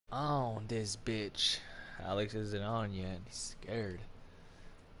on this bitch. Alex isn't on yet. He's scared.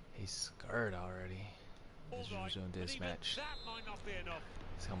 He's scared already. Let's resume this match.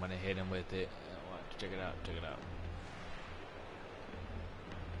 So I'm gonna hit him with it. Watch, check it out, check it out.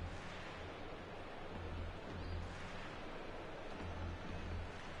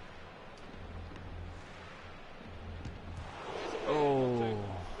 Oh.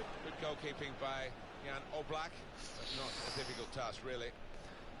 Good goalkeeping by Jan Oblak, but not a difficult task, really.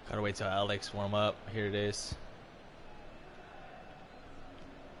 Gotta wait till Alex warm up. Here it is.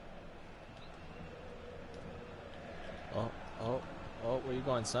 Oh, where you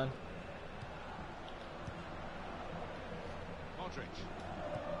going, son?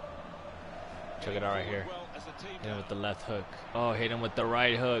 Check it out right here. Hit him with the left hook. Oh, hit him with the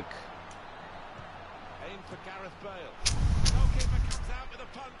right hook. Aim for Gareth Bale. Goalkeeper comes out with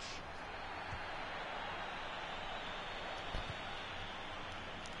a punch.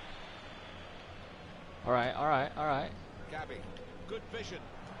 All right, all right, all right. Gabby, good vision.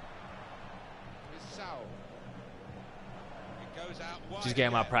 Here's Sal. It goes out wide. Just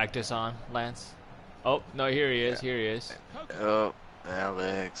getting my practice on, Lance. Oh, no, here he is, here he is. Oh,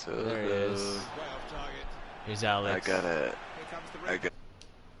 Alex. There he is. Way off target. Here's Alex. I got it. Here comes the red.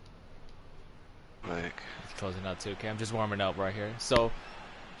 Like, He's closing out too. Okay, I'm just warming up right here. So,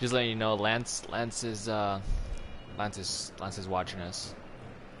 just letting you know, Lance is watching us.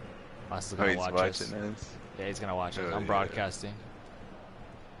 Lance is gonna he's watch watching us. us. Yeah, he's gonna watch us. Oh, I'm yeah. broadcasting.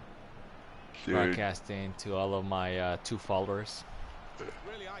 Dude. Broadcasting to all of my 2 followers.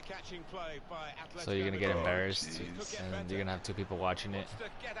 Really eye-catching play by Atletico. So you're gonna get Oh, embarrassed, jeez. and you're gonna have 2 people watching it. Wants to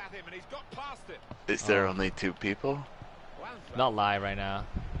get at him, and he's got past it. Is there Oh. only 2 people? Not live right now.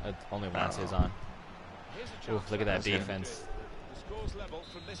 Only Lance is on. Here's a Oof, chance look at that for Atletico. defense. The score's level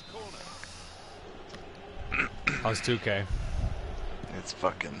from this corner. How's 2K? It's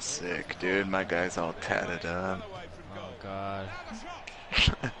fucking sick, dude. My guy's all tatted up. Well away from Oh goal. god. Now the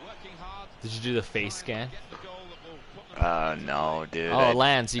shot. Working hard. Did you do the face scan? Get the goal that will put them No, dude. Oh,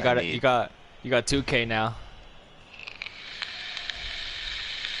 Lance, you got it. need- You got 2K now.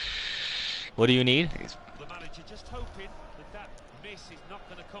 What do you need? He's- The manager just hoping that that miss is not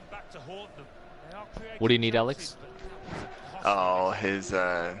going to come back to haunt them. They are creating What do you need, chances, Alex? but that was a costly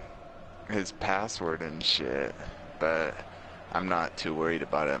Oh, miss. his password and shit. But I'm not too worried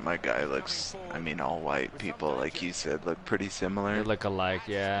about it. My guy looks, I mean, all white people, like you said, look pretty They similar. look alike,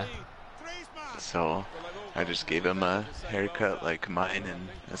 yeah. So I just gave him a haircut like mine and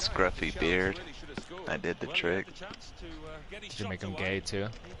a scruffy beard. I did the trick. Did you make him gay too?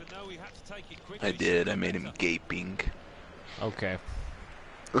 I did. I made him gaping. Okay.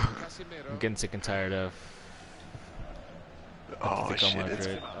 I'm getting sick and tired of. Oh Think shit! I'm It's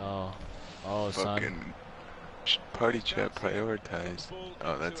good. Oh, son. fucking party chat prioritized.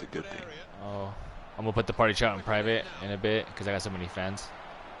 Oh, that's a good thing. Oh, I'm gonna put the party chat in private in a bit because I got so many fans.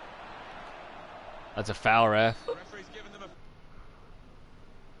 That's a foul, ref.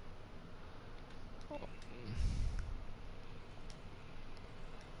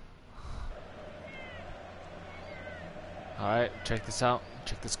 Alright, check this out.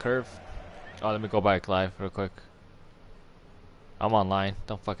 Check this curve. Oh, let me go back live real quick. I'm online.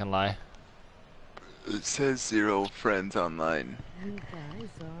 Don't fucking lie. It says 0 friends online. You guys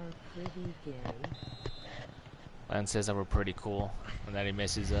are pretty gay. Lance says that we're pretty cool and that he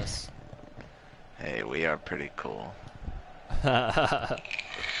misses us. Hey, we are pretty cool.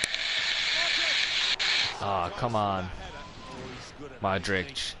 Oh, come on.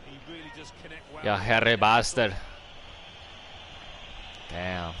 Modric. Ya Harry bastard.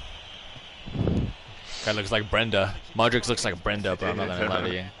 Damn. Guy looks like Brenda. Modric looks like Brenda, bro. I'm not gonna lie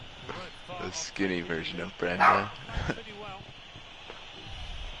to you. The skinny version of Brenda.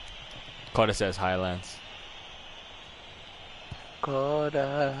 Coda says hi, Lance.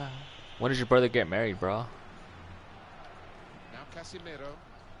 Coda. When did your brother get married, bro? Now Casemiro.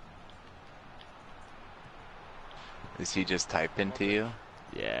 Is he just typing to you?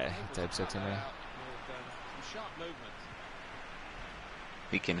 Yeah, he types it to me. Some sharp movement.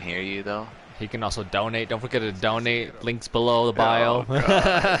 He can hear you though? He can also donate. Don't forget to donate. Links below the bio.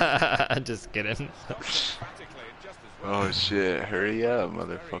 Oh, Just kidding. Practically, just as well. Oh shit, hurry up,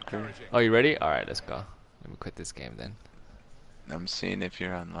 motherfucker. Oh, you ready? Alright, let's go. Let me quit this game then. I'm seeing if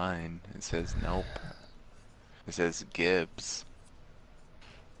you're online. It says nope. It says Gibbs.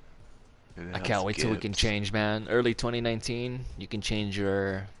 Who the I hell's can't wait till we can Gibbs? change, man. Early 2019, you can change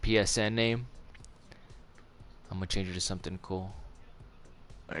your PSN name. I'm gonna change it to something cool.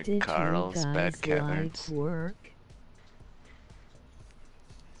 Like Did Carl's you Bad guys like Caverns. work?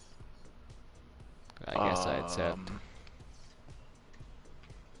 I guess I accept.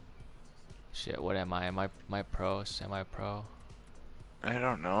 Shit, what am I? Am I pro? Semi-pro? I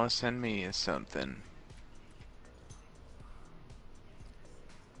don't know. Send me something.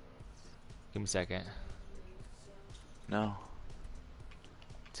 Give me a second. No.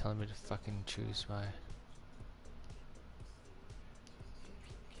 Telling me to fucking choose my...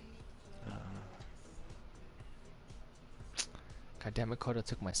 God damn it, Koda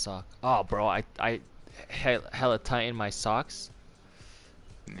took my sock. Oh, bro, I hella tightened my socks.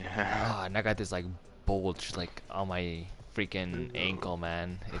 Yeah. Oh, and I got this like bulge like on my freaking ankle,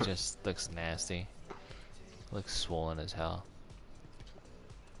 man. It just looks nasty. Looks swollen as hell.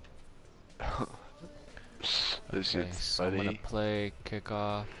 This Okay, shit's so I'm gonna funny. play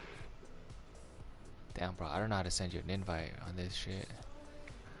kickoff. Damn, bro, I don't know how to send you an invite on this shit.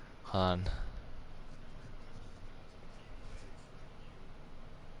 Hold on.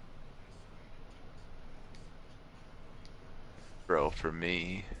 Bro, for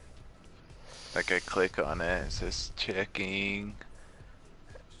me, like I click on it, it says checking.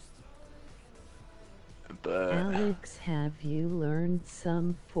 But Alex, have you learned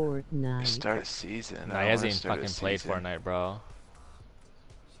some Fortnite? start a season. Nah, I he don't hasn't wanna even start a fucking played season. Fortnite, bro.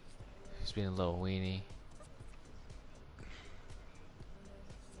 He's being a little weenie.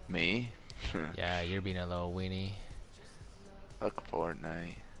 Me? Yeah, you're being a little weenie. Fuck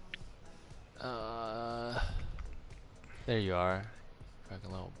Fortnite. There you are.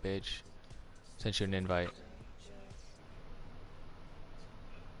 Fucking little bitch. Sent you an invite.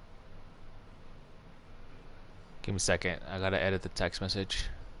 Give me a second. I gotta edit the text message.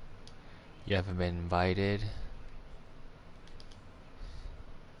 You haven't been invited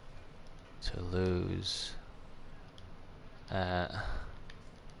to lose.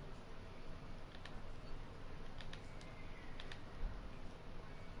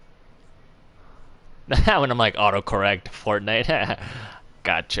 When I'm like autocorrect Fortnite.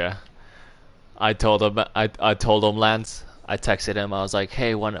 Gotcha. I told him Lance. I texted him. I was like,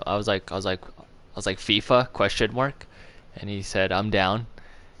 "Hey, I was like FIFA question mark." And he said, "I'm down."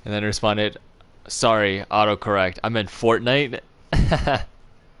 And then responded, "Sorry, autocorrect. I meant Fortnite."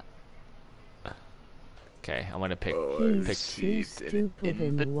 Okay, I'm gonna pick. Oh, I He's too received an stupid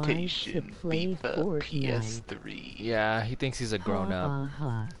and white to invitation. play FIFA Fortnite. PS3. Yeah, he thinks he's a grown up. Ha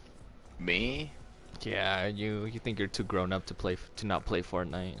ha. Me? Yeah, you think you're too grown up to not play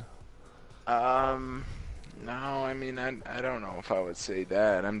Fortnite. No, I mean, I don't know if I would say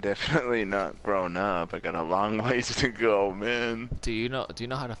that. I'm definitely not grown up. I got a long ways to go, man. Do you know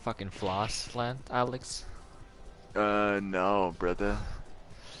how to fucking floss, Alex? No, brother.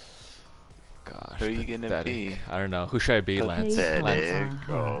 Gosh, Who are you gonna pathetic. be? I don't know. Who should I be, Lance? Pathetic. Lance.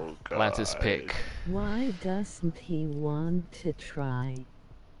 Oh, God. Lance's pick. Why doesn't he want to try?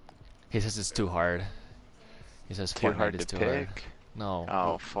 He says it's too hard. He says Too Fortnite hard is to too hard. pick? No.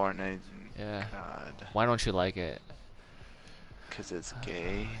 Oh, Fortnite. Yeah. God. Why don't you like it? Because it's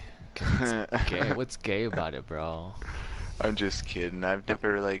gay. Gay? What's gay about it, bro? I'm just kidding. I've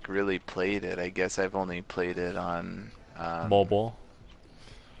never, like, really played it. I guess I've only played it on, Mobile.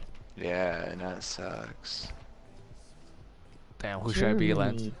 Yeah, and that sucks. Damn, who should I be,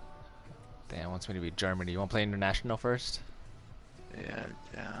 Lance? Germany. Damn, wants me to be Germany. You want to play international first? Yeah,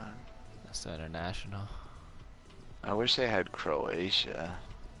 yeah. That's the international. I wish I had Croatia.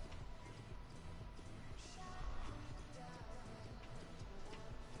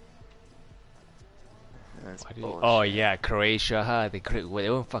 That's bullshit. Oh yeah, Croatia, huh? They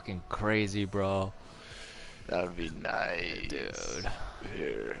went fucking crazy, bro. That would be nice. Dude.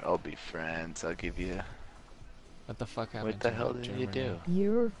 Here, I'll be friends. I'll give you... What the fuck happened What the to hell did you Germany? do?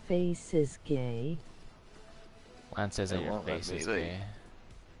 Your face is gay. Lance says that It your won't let face me is leave. gay.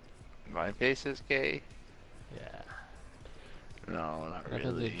 My face is gay? Yeah. No, not What happened to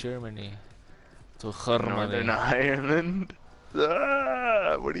really. Germany? To Northern Germany. Ireland?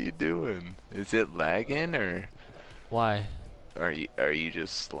 Ah, what are you doing? Is it lagging or Why? are you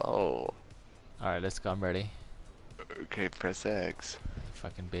just slow? Alright, let's go. I'm ready. Okay, press X.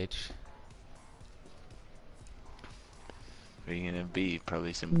 Fucking bitch. What are you gonna be?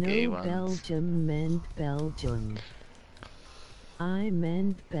 Probably some gay No, ones. Belgium meant Belgium. I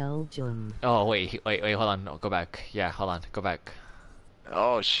meant Belgium. Oh, wait, hold on. No, go back. Yeah, hold on. Go back.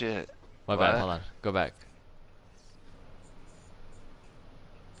 Oh shit. My bad, hold on. Go back.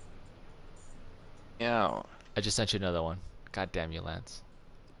 Yeah. I just sent you another one. God damn you, Lance.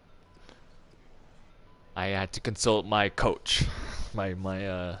 I had to consult my coach. My you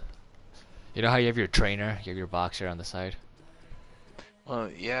know how you have your trainer, you have your boxer on the side? Well,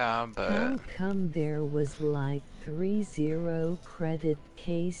 yeah, How but come there was like 3-0 credit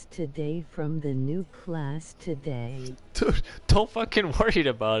case today from the new class today? Dude, don't fucking worry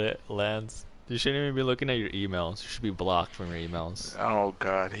about it, Lance. You shouldn't even be looking at your emails. You should be blocked from your emails. Oh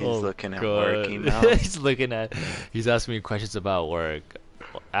God, he's Oh, looking at God. work emails. He's looking at. He's asking me questions about work.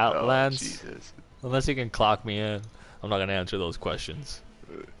 Oh Outlance. Jesus. Unless you can clock me in, I'm not gonna answer those questions.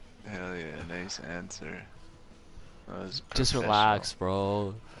 Hell yeah, nice answer. That was Just professional. relax,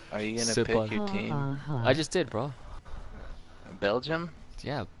 bro. Are you gonna Sip pick on- your team? I just did, bro. Belgium?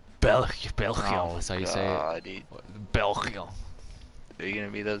 Yeah, Belgium. Oh, That's how you say it. God, dude. Belgium. Are you gonna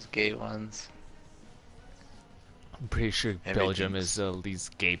be those gay ones? I'm pretty sure Belgium Everything's- is the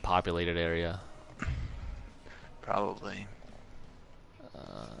least gay populated area. Probably.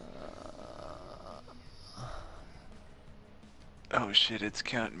 Oh shit, it's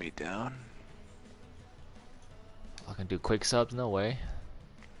counting me down. I can do quick subs, no way.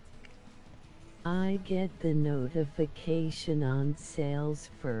 I get the notification on sales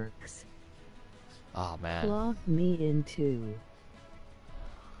perks. Oh man. Clock me in too.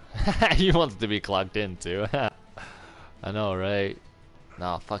 You want to be clocked in too. I know, right?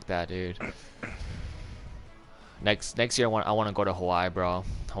 Nah, fuck that, dude. Next year I want to go to Hawaii, bro.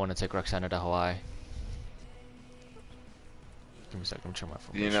 I want to take Roxana to Hawaii. Give me a second, I'm checking my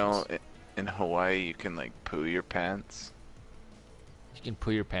phone. You know, in Hawaii you can like poo your pants. You can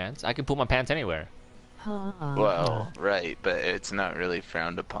poo your pants? I can poo my pants anywhere. Well, right, but it's not really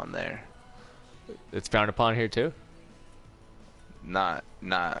frowned upon there. It's frowned upon here too? Not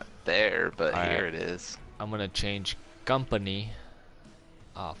there, but All here right. it is. I'm gonna change company.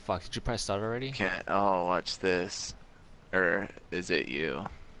 Oh fuck, did you press start already? Can't. Oh, watch this. Or is it you?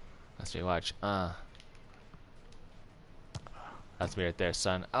 Let's me watch. That's me right there,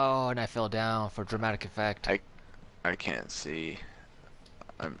 son. Oh, and I fell down for dramatic effect. I can't see.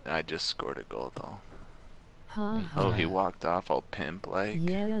 I just scored a goal though. Ha Oh, ha. he walked off all pimp like.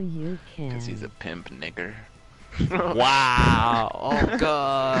 Yeah, you Cause he's a can. pimp nigger. Wow! Oh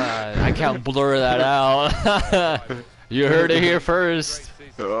god! I can't blur that out. You heard it here first.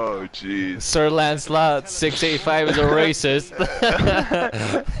 Oh jeez. Sir Lancelot 685 is a racist.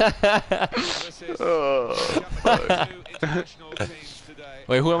 Oh. Fuck.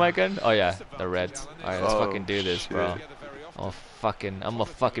 Wait, who am I again? Oh yeah, the Reds. Alright, let's Oh, fucking do this, bro. shit. I'm gonna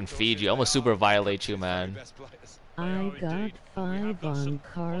fucking feed you. I'm gonna super violate you, man. I got 5 on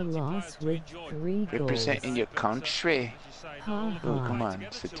Carlos with 3 goals. Representing your country. Ha Oh, ha. come on,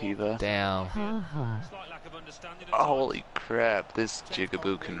 Sativa. Damn. Ha ha. Holy crap, this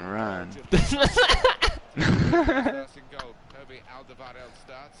jigaboo can run.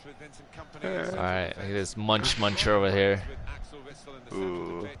 Alright, look at this muncher over here.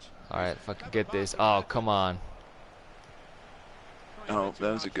 Ooh. Alright, fucking get this. Oh, come on. Oh,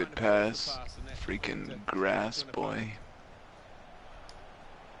 that was a good pass. Freaking grass boy.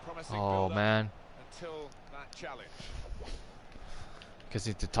 Oh, man. Because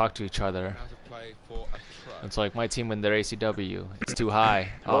they need to talk to each other. It's like my team when they're ACW. It's too high.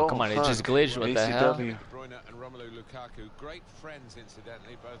 Oh, Oh, come on. It fuck. just glitched. What the hell? ACW. Great friends,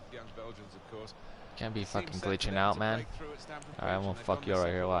 incidentally, both young Belgians, of course. Can't be fucking glitching out, man. Alright, I'm gonna fuck you right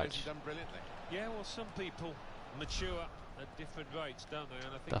here. Watch. Yeah, well, some people mature at different rates, don't they? And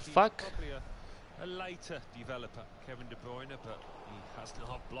I think The he's fuck? probably a later developer, Kevin De Bruyne, but he has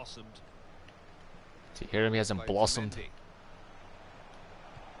not blossomed. Do you hear him? He hasn't blossomed.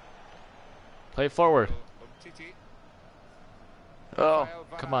 Play forward. Oh,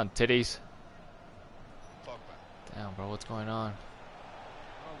 Come on, titties. Damn, bro, what's going on?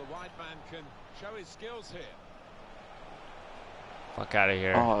 Well, the wide man can show his skills here. Fuck out of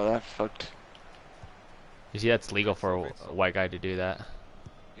here. oh, that fucked. You see, that's legal for a white guy to do that.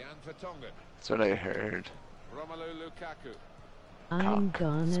 Jan Vertonghen, That's what I heard. Romelu Lukaku. I'm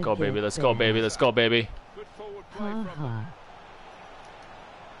gonna Let's go, baby. get Let's go, that. baby. Let's go, baby. Good forward play Ha from them. ha.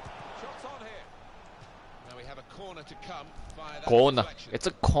 Shots on here. Now we have a corner to come via that Corner. deflection. It's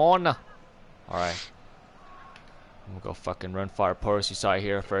a corner. Alright. I'm gonna go fucking run far post. You saw it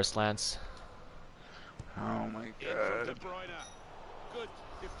here first, Lance. Oh my In from De god. Bruyne. Good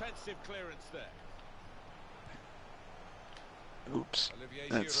defensive clearance there. Oops. Olivier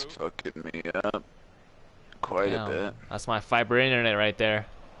That's Giroud. fucking me up. Quite Damn, a bit. that's my fiber internet right there.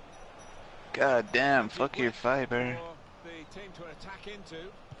 God damn, fuck your fiber. For the team to attack into.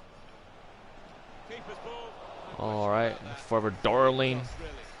 Keeper's ball. Alright. Forward Darling.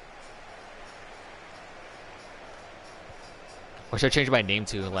 Really. What should I change my name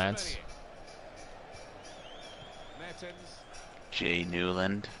to, Lance? Mertens. Jay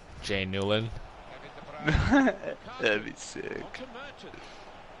Newland. Jay Newland. Kevin De Bruyne. That'd be sick. On to Mertens.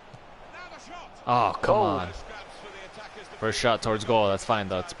 Now the shot. Oh, come Oh. on. Scraps for the attackers to First shot towards goal. That's fine,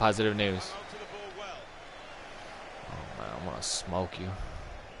 though. It's positive news. hold to the ball well. Oh, man, I'm gonna smoke you.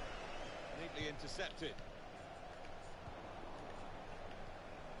 Neatly Brilliantly intercepted.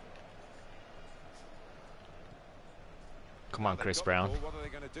 Come on, They've Chris got the Brown. ball, what are they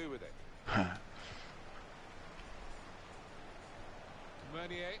going to do with it?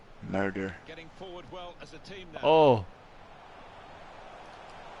 Meunier Murder. getting forward well as a team now. Oh,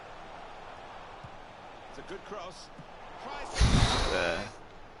 It's a good cross.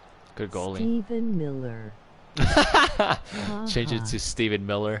 good goalie. Stephen Miller. Change it to Stephen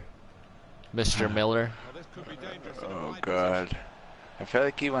Miller. Mr. Miller. Well, this could be dangerous in a Oh wide god. possession. I feel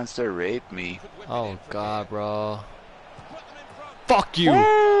like he wants to rape me. Could whip it Oh in from god, here. bro. Put them in front. Fuck you.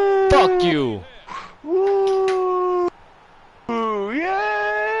 Fuck you. Woo! Ooh,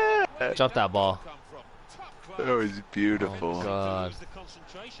 yeah! Drop that ball. Come from. Top class. That was beautiful. Oh god. Lose the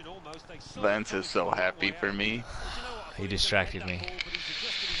concentration almost. They saw Lance it is so coming from a long happy way for out. me. But you know what? I thought He was distracted gonna me. head that ball, but he's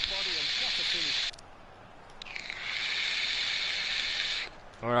adjusted his body and got the finish.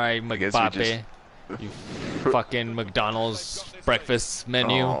 Alright, guess we McBappe. You fucking McDonald's breakfast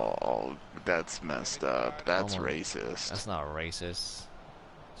menu. Oh, that's messed up. That's Oh my- racist. That's not racist.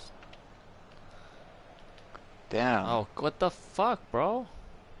 Damn. Oh, what the fuck, bro?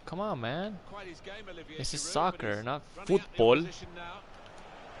 Come on, man. Quite his game, Olivier This is Giroud, but soccer, he's not running out the football. opposition now.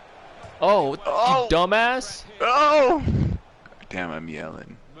 Oh, Oh. you dumbass. Oh! Damn, I'm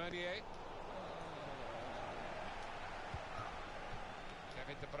yelling. Meunier.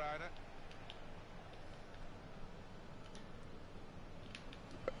 Kevin De Bruyne.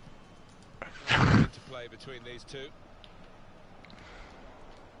 Interplay between these two.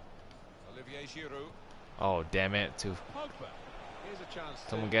 Olivier Giroud. Oh, damn it. Too. Pogba. Here's a chance.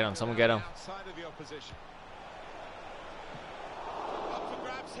 Someone to get him, someone get him. outside of the opposition. Up for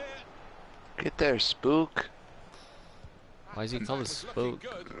grabs here. Get there, spook. Why is he called a Was looking spook?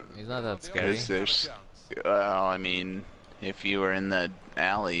 good. He's not that The scary. Is there opposition s- have a chance. Well, I mean, if you were in the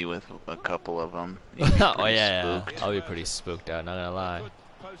alley with a couple of them, Oh yeah, yeah. I'll be pretty spooked out, not gonna lie. Could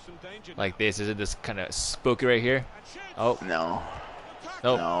pose some danger Like now. this, isn't this kind of spooky right here? And shoots. Oh, No,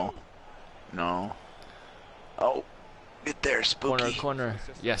 nope. no, no. Oh, get there, spooky. Corner, corner.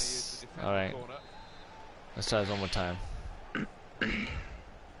 System they use Yes. to defend All the right. corner. Let's try this one more time.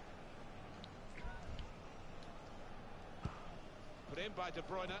 Put in by De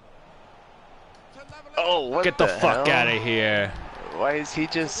Bruyne. To level it Oh, what Get the fuck hell? out of here! Why is he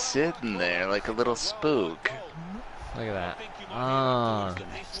just sitting there like a little spook? Look at that. I think you might be Ah. right, George,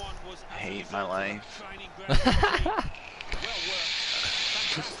 that this one was as a Hate result my of life. training ground injury. well worked.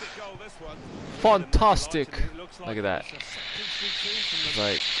 Fantastic goal, this one. Fantastic! It looks like Look at that. it's a set-piece routine from It's the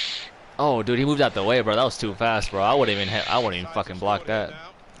like, oh, dude, he moved out the way, bro. That was too fast, bro. I wouldn't even, I wouldn't even Sides fucking have block scored here that.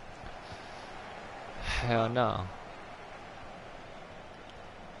 now. Hell no.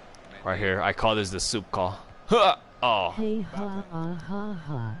 Right here, I call this the soup call. Huh! Oh, Hey ha ha ha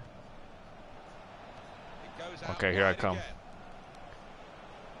ha. It goes out Okay, here I wide come. again.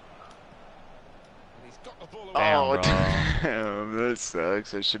 And he's got the ball away. Damn, Oh, bro. damn, that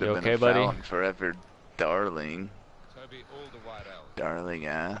sucks. I should You have been okay, a buddy? fountain forever, darling. Toby Alderweireld. Darling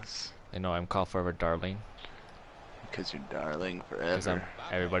ass. you know I'm called forever, darling. Because you're darling Because I'm forever.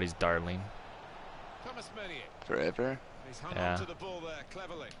 everybody's darling. Thomas Meunier. Forever? He's hung Yeah. on to the ball there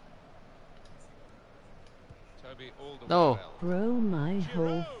cleverly. Toby Alderweireld. No. Bro, my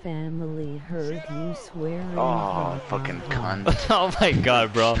whole family heard you swearing. Oh, ha, fucking ha, ha. cunt. Oh my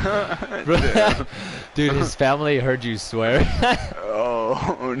god, bro. Dude, his family heard you swear.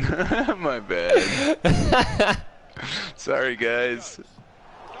 Oh, my bad. Sorry, guys.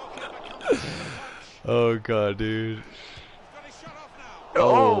 Oh god, dude. Got his shot off now.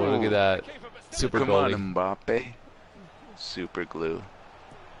 Oh, look at that. Keeper, but still Super Come goalie. on, Mbappe. Super glue.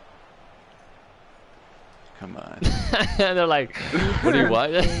 Come on. They're like, what do you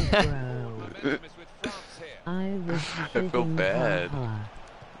want? Bro, momentum is with France here. I was I feel kidding, bad. ha, ha.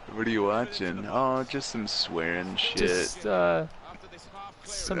 What are you watching? Oh, just some swearing shit. Just, After this half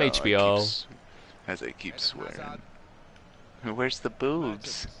clear some Oh, I HBO. keep s- As I keep swearing. Where's the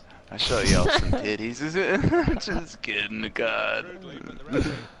boobs? I'll show y'all some titties. Just kidding, God. rudely, but the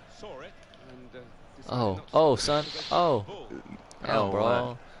referee saw it and decided Oh, not to oh, give son. possession Oh. of the ball. Damn, Oh, bro.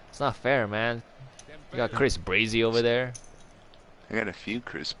 what? It's not fair, man. You got Dembele. Chris Brazy over there. I got a few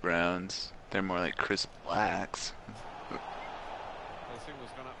Chris Browns. They're more like Chris Blacks. The signal's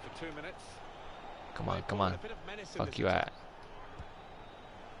gone up for 2 minutes. Come on, come A on. bit of menace in Fuck this you attack. at.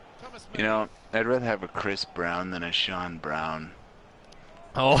 Thomas You know, I'd rather have a Chris Brown than a Sean Brown.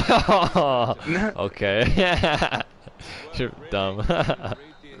 Oh, okay. Meunier You're worked dumb. really hard to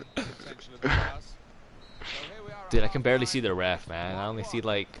read the intention of the pass. So here we are at Dude, I can barely half-time. see the ref, man. I only see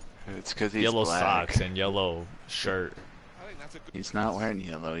like It's because he's yellow black. socks and yellow shirt. I think that's That's a good He's not wearing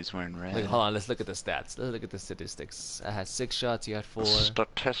yellow, he's wearing red. Wait, hold on. Let's look at the stats. Let's look at the statistics. I had 6 shots. You had 4.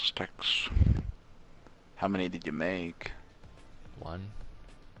 Statistics. How many did you make? 1.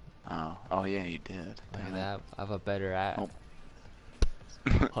 Oh yeah, you did. Look at Damn that. I have a better app. Oh.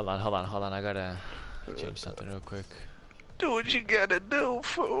 Hold on. I gotta change something real quick. Do what you gotta do,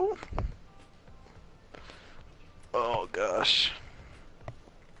 fool. Oh gosh.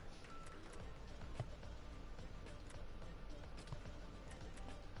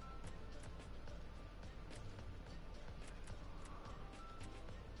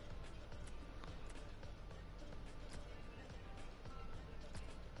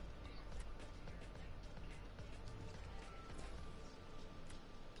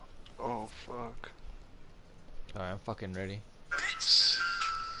 Oh fuck. Alright, I'm fucking ready.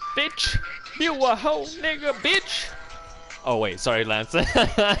 Bitch! You a hoe nigga, bitch! Oh wait, sorry Lance. I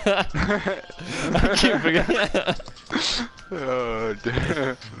keep forgetting. Oh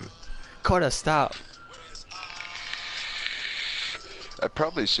damn. Carter, stop. I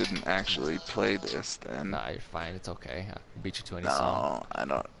probably shouldn't actually play this then. Nah, you're fine. It's okay. I beat you to any song.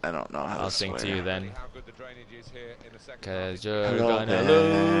 No, I don't know how I'll to sing to swear. you then. how good the drainage is here in the second Cause half. you're Hello gonna there.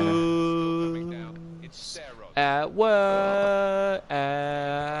 Coming lose. down. It's steroids. At what?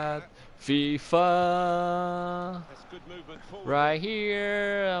 At FIFA. That's good movement forward. Right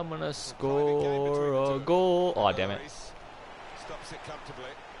here. I'm gonna score a goal. Oh, damn it. Stops it comfortably.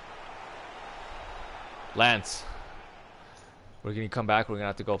 Lance. We're gonna come back. We're gonna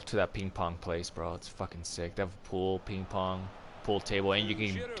have to go up to that ping pong place, bro. It's fucking sick. They have a pool, ping pong, pool table, and you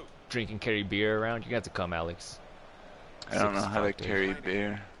can drink and carry beer around. You're gonna have to come, Alex. I don't know Sick as how to fuck, dude. carry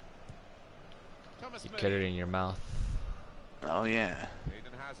beer. Thomas You Mead. carry it in your mouth. Oh yeah.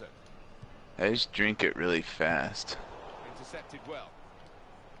 Eden Hazard. I just drink it really fast. Intercepted well.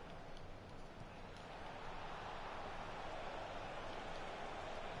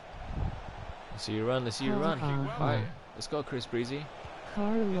 Let's see you run. Let's see you run. Uh-huh. All right, let's go, Chris Breezy.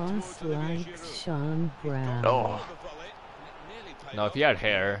 Carlos likes Sean Brown. Oh. No, if he had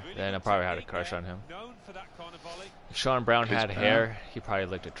hair, then I probably had a crush on him. Known for that kind of volley. If Sean Brown Chris had Brown? hair, he probably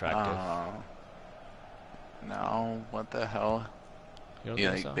looked attractive. Oh. No, what the hell? You don't You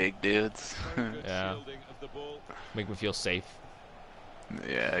think like so? big dudes? Yeah. Shielding of the ball. Make me feel safe.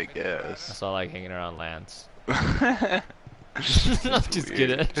 Yeah, I guess. That's all I like hanging around Lance. That's I'm just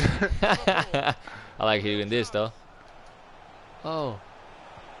weird. kidding. I like doing this though. Oh,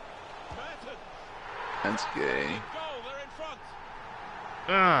 Merton. That's gay. Goal, they're in front.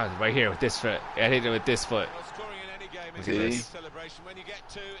 right here with this foot. I hit it with this foot. Well, scoring in any game is See? a nice celebration. When you get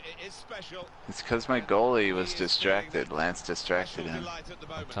two, it is special. It's because my goalie was distracted. Lance distracted Special him. delight at the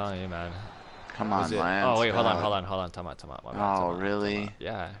I'm moment. telling you, man. Come Was on, it- Lance. Oh wait, hold on. Time out. My bad, Oh, time out. really?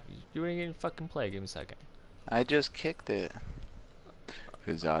 Yeah, you didn't even fucking play. Give me a second. I just kicked it.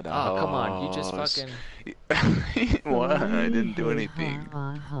 Who's out of Oh come on, you just fucking. What? I didn't do anything.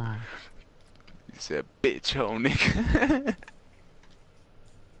 Ha, ha, ha. You said bitch, ho nigga.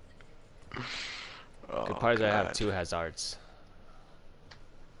 Oh, Good part is I have God. 2 hazards.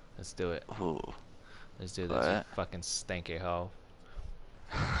 Let's do it. Ooh. Let's do this. You What? fucking stanky hoe.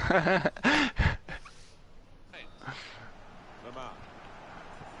 Lamar.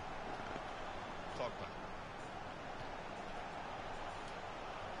 Pogba.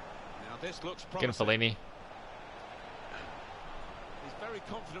 Now this looks Get him, promising. Fellaini. He's very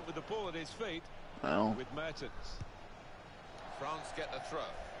confident with the ball at his feet. Well, With Mertens. France get the throw.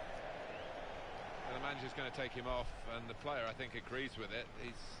 And the manager's going to take him off, and the player, I think, agrees with it.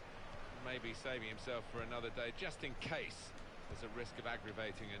 He's maybe saving himself for another day, just in case there's a risk of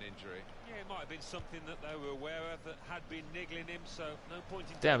aggravating an injury. Yeah, it might have been something that they were aware of that had been niggling him, so no point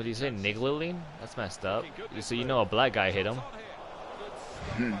in... Damn, did you say niggling? That's messed up. So you know a black guy hit him. It's on here. Good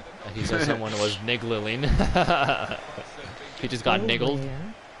stop by the And he said someone was niggling. He just got Go niggled.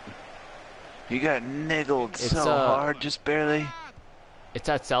 where? you got niggled It's, so hard, just barely. It's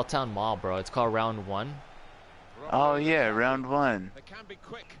at Southtown Mall, bro. It's called Round 1. Oh yeah, round 1. They can be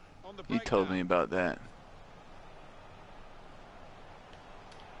quick on the You told breakdown. me about that.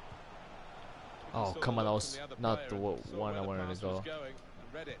 Oh, Saw come the on. That look was from the other not player the and saw one where I the wanted pass to was go. going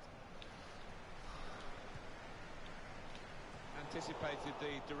and read it. Anticipated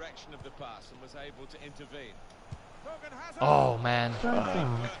the direction of the pass and was able to intervene. Thorgan Hazard. Oh, man. Fuck off.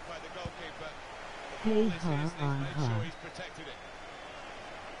 Hurt by the goalkeeper. Hey, This ha, is, ha, he's made ha. sure he's protected it.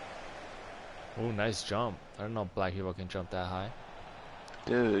 Oh, nice jump. I don't know if black people can jump that high.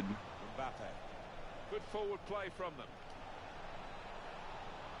 Dude. Mbappe. Good forward play from them.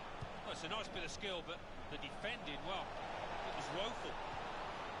 Oh, it's a nice bit of skill, but the defending, well, it was woeful.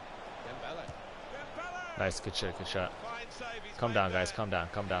 Dembele. Nice, good shot, good shot. Fine save he's Calm made down, there. guys, calm down,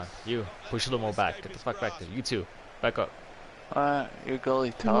 calm down. You, Not push a letting little more him back. escape Get the his fuck back pass. there. You two, back up. Your goalie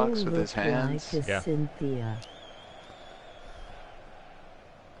You talks with look his hands. like a Yeah. Cynthia.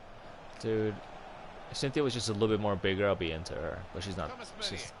 Dude, if Cynthia was just a little bit more bigger, I'll be into her. But she's not. Thomas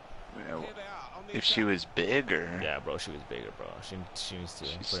She's, Meunier. Yeah, Here they are on the if she attack. was bigger, yeah, bro, she was bigger, bro. She needs to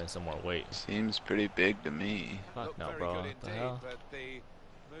She's- put in some more weight. seems pretty big to me. Fuck Looked no, very bro. good What the indeed, hell? but the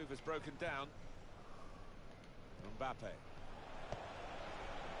move has broken down. Mbappe.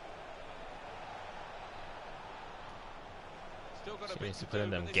 Still got a She bit needs to to put do, in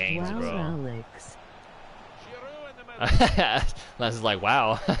them but this gains, is- Wow, bro. Alex. Giroud in the middle. Lance is like,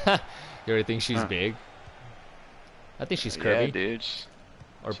 wow. You already think she's Huh. big? I think she's Yeah, curvy dude.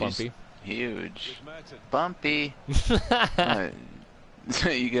 or she's bumpy. Huge. With Merton. Bumpy.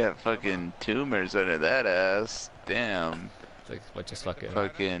 You got fucking tumors under that ass. Damn. It's like, what, just fucking.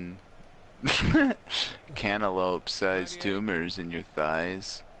 Fucking cantaloupe-sized tumors in your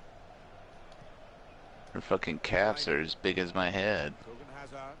thighs. Her fucking calves are as big as my head. Torgan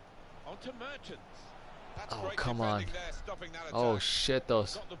Hazard. On to Mertens. That's Oh, great come on. defending there, stopping that Oh attack. shit,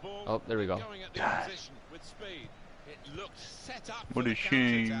 those. Got the ball, Oh, there we go. going at the God. opposition with speed. It looked set up What for a the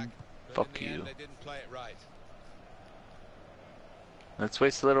shame. counter-attack, but Fuck in the you. end they didn't play it right. Let's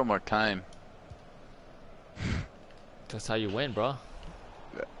waste a little more time. That's how you win, bro.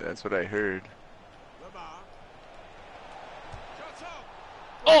 That's what I heard. Lamar. Shot up.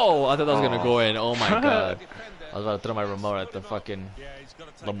 Oh, I thought that was gonna Oh. go in. Oh my god. Defender. I was about to throw my remote at the fucking Yeah, he's got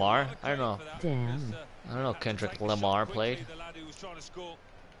to take Lamar. a lot of I don't know. credit for that. Damn. Because, I don't know. had to Kendrick take the shot Lamar quickly, played. the lad who was trying to score.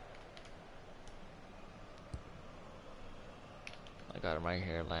 I got him right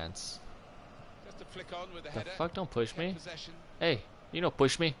here, Lance. Just a flick on with the The header. fuck? Don't push Kept me. Possession. Hey, you know,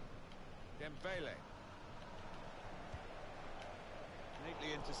 push me. Dembele.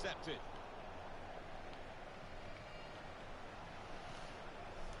 Neatly intercepted.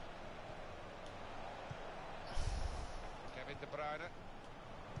 Kevin De Bruyne.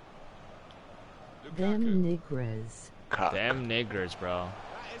 Them Lukaku. niggas. Cock. Damn niggers, bro.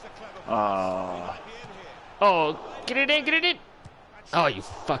 That is a clever Oh. pass. He might be in here. Oh, get it in, get it in. Oh, you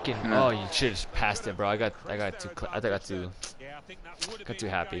fucking. Oh, you should have passed it, bro. I got too. I got too. Yeah, I think that would have Got been too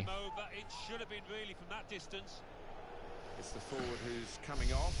the happy. game over. It should have been really from that distance. It's the forward who's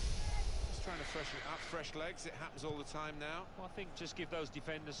coming off. Just trying to freshen it up, fresh legs. It happens all the time now. Well, I think just give those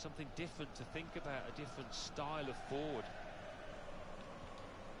defenders something different to think about, a different style of forward.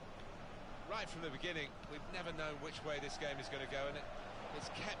 Right from the beginning, we've never known which way this game is going to go, and it's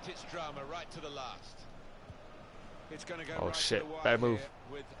kept its drama right to the last. It's going to go Oh, right shit. to the wire Bad move. here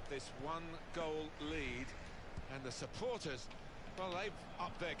with this one-goal lead, and the supporters, well, they've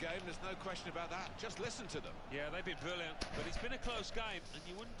upped their game. There's no question about that. Just listen to them. Yeah, they've been brilliant, but it's been a close game, and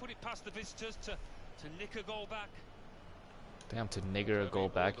you wouldn't put it past the visitors to nick a goal back. Damn, to nigger a goal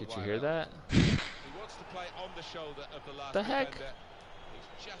back. Did you hear that? He wants to play on the shoulder of the last The heck? defender.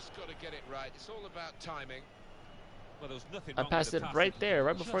 He's just got to get it right. It's all about timing. Well, there was nothing I wrong passed with the it pass. right there,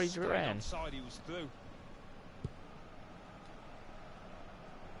 right before he Just stayed ran. onside, he was through.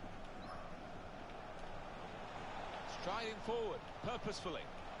 Striding forward, purposefully.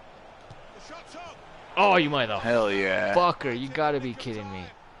 The shot's up. Oh, you mother. Hell yeah. Fucker, you gotta be kidding me.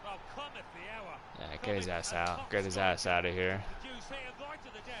 Well, cometh the hour. Yeah, get his ass out. Get his ass out of here. The Jews here right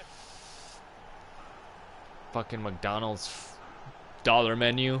to the death. Fucking McDonald's dollar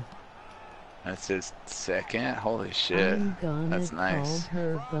menu. That's his second? Holy shit. I'm gonna That's nice. call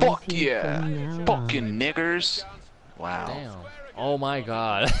her Fuck Bumpy yeah. from now Fucking on. niggers. Wow. Damn. Oh my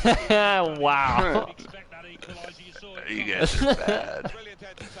god. Wow. Expect that equaliser you saw. You guys are bad. Brilliant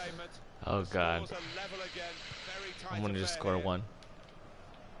entertainment. Oh god. Scores are level again. Very tight I'm gonna just affair score here. one.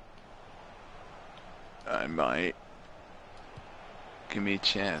 I might. Give me a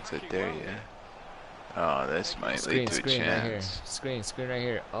chance, I dare you. Oh, this might lead to a Screen right here. chance. Screen right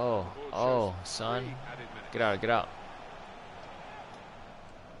here. Oh, oh, son. Three added minutes. Get out, get out.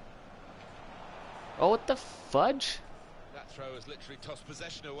 Oh, what the fudge? That throw has literally tossed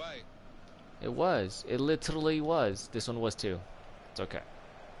possession away. It was. It literally was. This one was too. It's okay.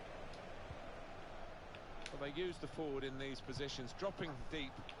 Well, they use the forward in these positions, dropping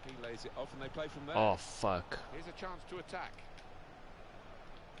deep. He lays it off, and they play from there. Oh, fuck. Here's a chance to attack.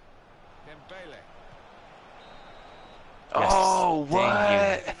 Dembele. Oh, Dang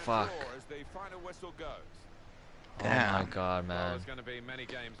what? you. Fuck. As the final whistle goes. Oh my Damn. god, Well, man. there's going to be many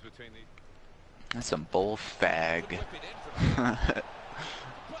games between these. That's some bull fag. Whip it in from here.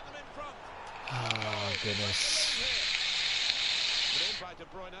 Put them in front. Oh, goodness. Put in by De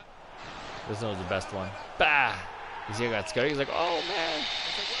Bruyne. This one was the best one. Bah! You see, I got scared. He's like, oh, man.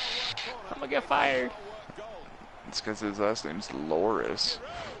 It's a well-worked I'm gonna get fired. It's because his last name's Loris.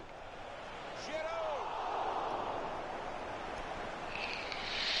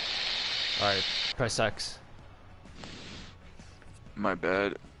 Alright, press X. My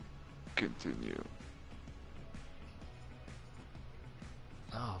bad. Continue.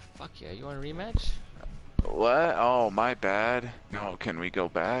 Oh, fuck yeah. You want a rematch? What? Oh, my bad. No, can we go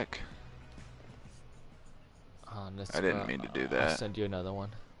back? I didn't mean to do I'll that. send you another one.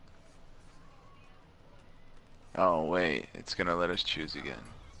 Oh, wait. It's gonna let us choose again.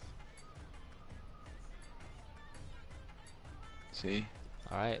 See?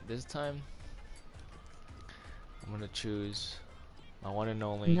 Alright, this time I'm gonna choose my one and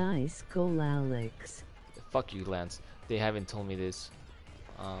only. Nice goal, Alex. Fuck you, Lance. They haven't told me this.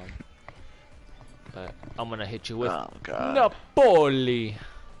 But I'm gonna hit you with Oh, God. Napoli.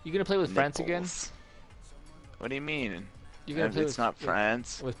 You gonna play with France again? Nipples. What do you mean? You gonna play It's not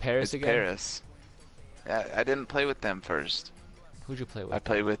France. with Paris It's again? Paris. I didn't play with them first. Who'd you play with? I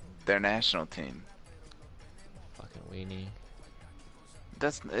played with their national team. Fucking weenie.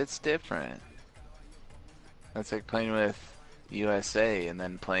 It's different. That's like playing with USA and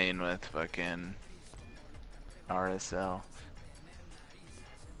then playing with fucking RSL.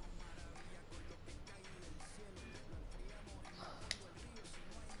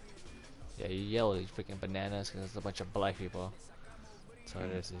 Yeah, you yell at freaking bananas because it's a bunch of black people. That's all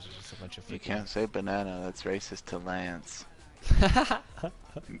it is. It's just a bunch of freaking... You can't say banana. That's racist to Lance.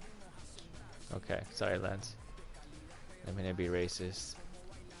 Okay, sorry, Lance. I'm gonna be racist.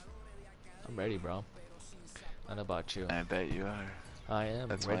 I'm ready, bro. Not about you. I bet you are. I am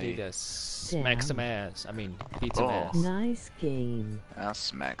That's ready why to smack some ass. I mean, beat some Oh. ass. Nice game. I'll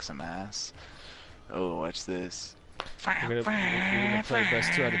smack some ass. Oh, watch this. We're gonna play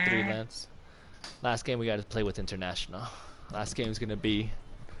best 2 out of 3, Lance. Last game we got to play with international. Last game is gonna be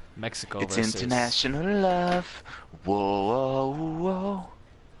Mexico It's versus... international love. Whoa, whoa, whoa.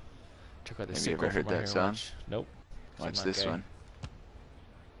 Check out this Have you sick ever heard right that here. song? Watch. Nope. Watch not this gay. one.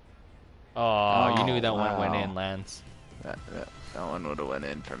 Oh, you knew that one went wow. in, Lance. That one would have went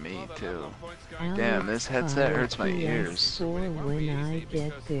in for me too. Alex, Damn, this headset buy hurts my ears. PS4 when I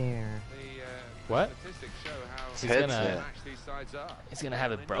get there. What? This He's gonna, headset. he's gonna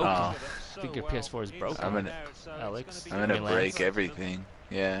have it broken. Oh. I think your PS4 is broken. I'm gonna- Alex. I'm gonna I mean, Lance. break everything.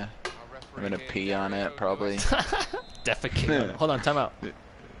 Yeah. I'm gonna pee on it probably. Defecate on it. Hold on, time out.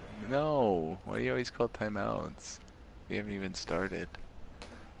 No. Why do you always call timeouts? We haven't even started.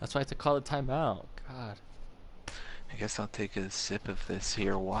 That's why I have to call it timeout. God. I guess I'll take a sip of this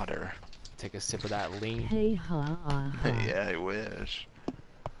here water. Take a sip of that lean. Hey ha ha. Yeah, I wish.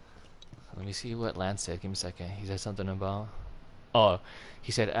 Let me see what Lance said. Give me a second. He said something about... Oh,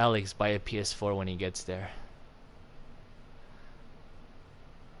 he said Alex buy a PS4 when he gets there.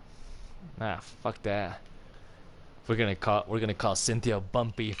 Ah, fuck that. We're gonna call Cynthia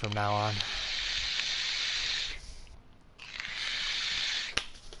Bumpy from now on.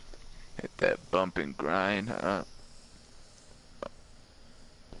 Hit that bump and grind, huh?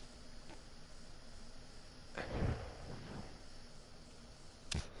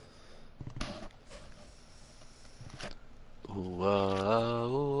 Ooh,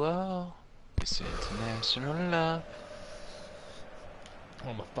 oh, oh. It's international love.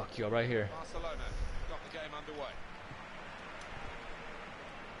 I'm gonna fuck you up right here. Barcelona got the game underway.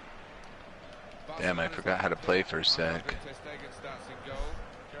 Damn, I forgot how to play for a sec. Ter Stegen starts in goal.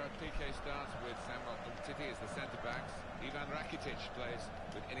 Gerard Piqué starts with Samuel Umtiti as the centre backs. Ivan Rakitic plays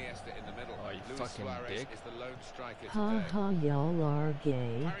with Iniesta in the middle. Oh, you Luis fucking Suarez dick. is the lone striker Ha today. ha, y'all are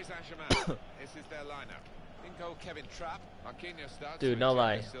gay. Paris Saint-Germain, this is their lineup. In goal, Kevin Trapp. Marquinhos starts. Dude, with no Thiago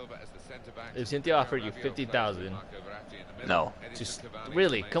lie. Silva as the centre-backs. If Cynthia offered you Rabiot 50,000, plays with Marco Verratti in the middle. No. Edinson just Cavani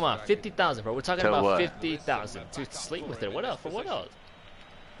really, is the come main on, striker. 50,000, bro. We're talking To about what? 50,000 to sleep with it. What else? For what else?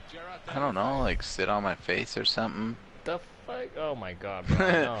 I don't know, like sit on my face or something. The fuck? Oh my god, bro.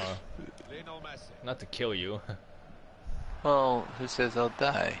 No. Lionel Messi. Not to kill you. Well, who says I'll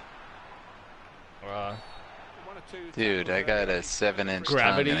die? Uh, One or two Dude, I got a 7-inch tongue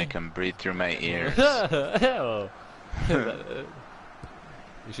Gravity? and it can breathe through my ears. Hell.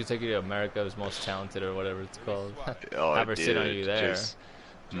 We should take you to America's Most Talented or whatever it's called. Oh, Have her dude, sit on you there. just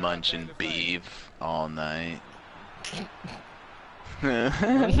munching beef all night.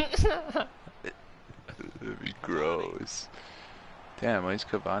 That'd be gross. Damn, why is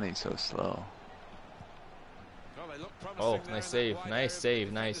Cavani so slow? Well, they look Oh, promising there nice in that save, wide nice area. save,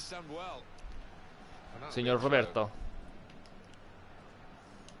 Defenders nice. done well. And that's Senor been Roberto.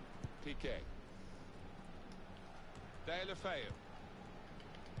 Piqué. Deulofeu.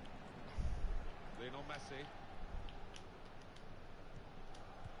 Lionel Messi.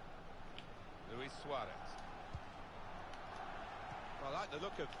 Luis Suarez. I like the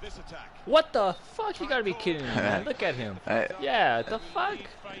look of this attack. What the fuck? You gotta be kidding me, man. Look at him. Yeah, the fuck?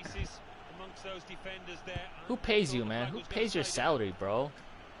 Who pays you, man? Who pays your salary, bro?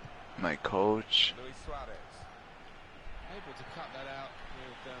 My coach. Luis Suarez. Able to cut that out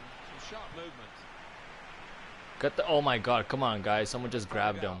with some sharp movement. Got the. Oh my god, come on, guys. Someone just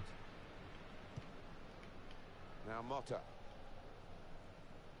grabbed him. Now Mota.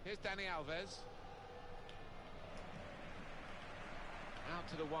 Here's Dani Alves. Out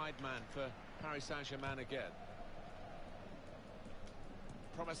to the wide man for Paris Saint-Germain again.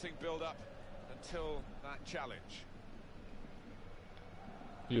 Promising build-up until that challenge.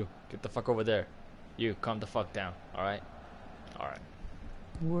 You, get the fuck over there. You, calm the fuck down, alright? Alright.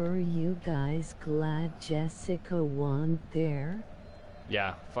 Were you guys glad Jessica won there?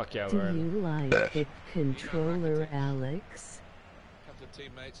 Yeah, fuck yeah, Do we're you like the controller, Alex? Couple of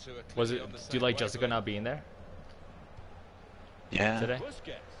teammates who are Was it, clearly on the do you same like Jessica not wavelength. being there Yeah, today?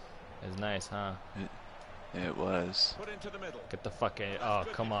 Busquets. It's nice, huh? it was. Put into the middle. Get the fuck in. That's Oh,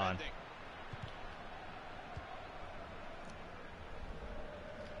 good come on. defending.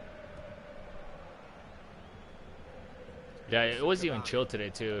 Yeah, it was even chill today,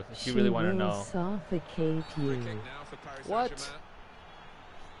 too, if you She really want to will know. suffocate Free you. kick now for Paris What? Saint-Germain.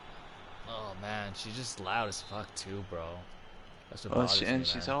 Oh, man, she's just loud as fuck, too, bro. That's what Well, bothers me, and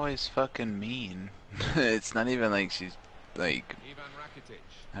she's man. always fucking mean. It's not even like she's like, Ivan Rakitic.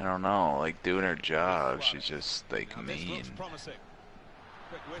 I don't know, like doing her job. She's just like Now this mean. looks promising.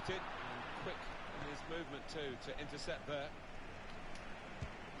 Quick-witted and quick in his movement too to intercept there.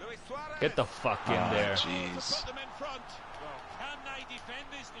 Luis Suarez. Get the fuck in Oh, there. jeez. Put them in front. Well, can they defend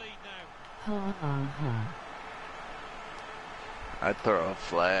this lead now? Ha ha ha. I'd throw a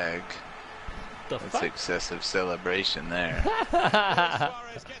flag. The That's fuck? excessive celebration there. Luis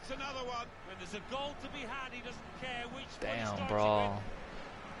Suarez gets another one. When there's a goal to be had, he doesn't care which one he Damn, starts it bro.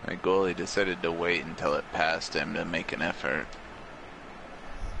 with. My goalie decided to wait until it passed him to make an effort.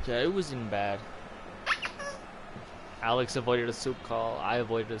 Yeah, it wasn't bad. Alex avoided a soup call. I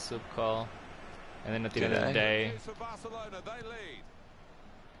avoided a soup call. And then at the end of Did the I? day, News for Barcelona, they lead.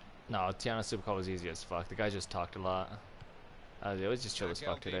 no, Tiana's soup call was easy as fuck. The guy just talked a lot. It was just chill as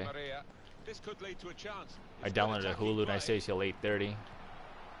Angel fuck Di today. Maria. This could lead to a chance. I It's good downloaded a attacking Hulu and I play. stayed till 8:30.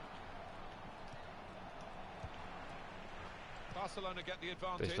 Barcelona get the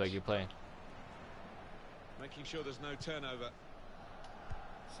advantage. Just like you play. Making sure there's no turnover.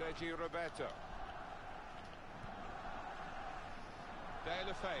 Sergio Roberto.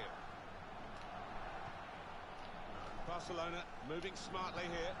 Deulofeu. Barcelona moving smartly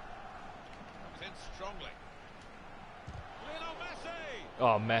here. Comes in strongly. Lionel Messi.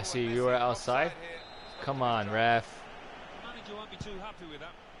 Oh, Messi, you were outside? Offside here. Come on, ref. The manager won't be too happy with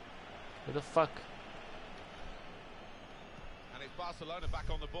that. Who the fuck? And it's Barcelona back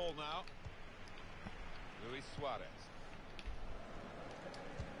on the ball now. Luis Suarez.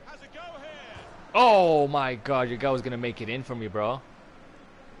 Has a go here. Oh my god, your guy was gonna make it in for me, bro.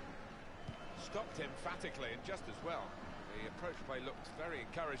 Stopped emphatically and just as well. The approach play looked very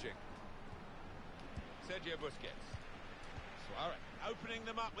encouraging. Sergio Busquets. Suarez opening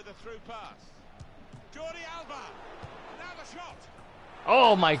them up with a through pass. Jordi Alba. Now the shot.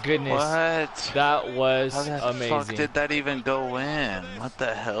 Oh my goodness. What? That was How the fuck amazing. did that even go in? What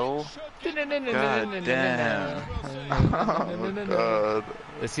the hell? God damn. Oh god.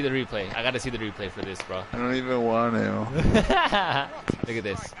 Let's see the replay. I gotta see the replay for this, bro. I don't even want to. Look at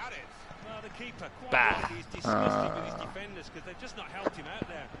this. Well, the keeper quite Bah. rightly is disgusted with his defenders because they've just not helped him out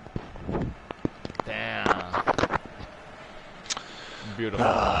there. Damn. Beautiful.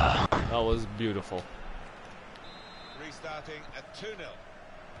 That was beautiful. Restarting at 2-0.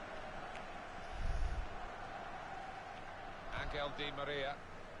 Angel Di Maria.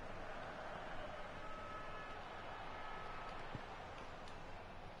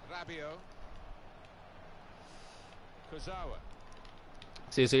 Rabiot. Kurzawa.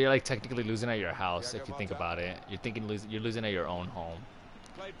 See, so you're like technically losing at your house if you think about it. You're losing at your own home.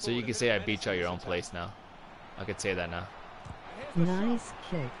 Played So you forward, can a say bit I of beat you at your own menace place now. I could say that now. Here's the Nice shot.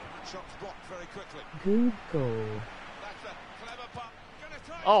 kick. That shot's blocked very quickly. Good goal. That's a clever punt. Gonna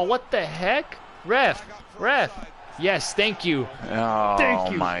try Oh, and what the heck? Ref! Ref! Yes, thank you. Oh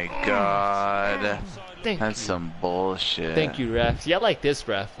Thank you. my god. Thank That's you. some bullshit. Thank you, ref. See, I like this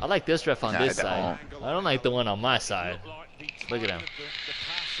ref. I like this ref on I this side. don't. I don't like the one on my side. Look at him.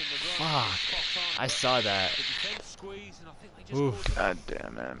 Fuck. I saw that. Oof. God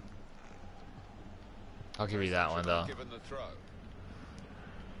damn it. I'll give you that one, though. Given the throw.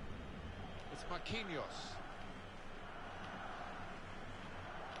 It's Marquinhos.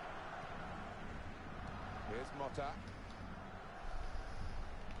 Here's Motta.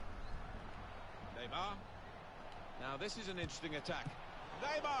 Neymar. Now this is an interesting attack.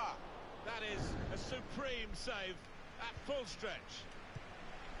 Neymar! That is a supreme save at full stretch.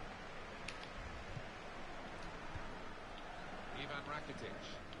 Ivan Rakitic.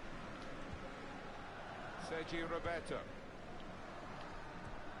 Sergio Roberto.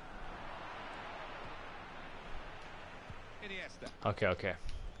 Iniesta. Okay, okay.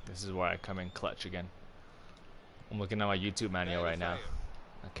 This is where I come in clutch again. I'm looking at my YouTube manual right now.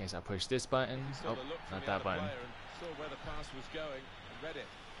 Okay, so I push this button. Oh, not that button. Saw where the pass was going and read it.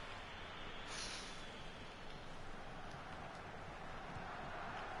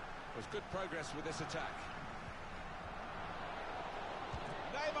 There's good progress with this attack.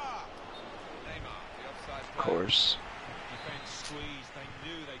 Neymar! Neymar, the offside Of course. Defense squeezed. They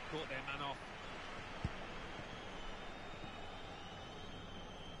knew they'd caught their man off.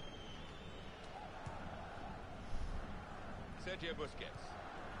 Sergio Busquets.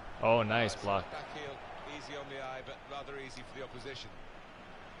 Oh, nice block. Back heel, easy on the eye, but rather easy for the opposition.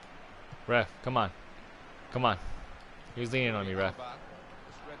 Ref, come on. Come on. He was leaning on me, ref.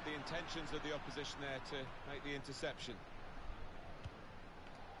 Just read the intentions of the opposition there to make the interception.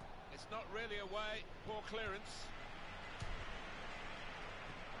 It's not really away, poor clearance.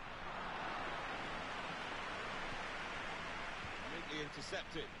 Neatly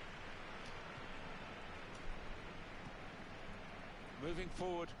intercepted. Moving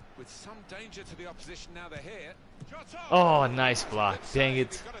forward with some danger to the opposition now they're here. Oh, nice block. Dang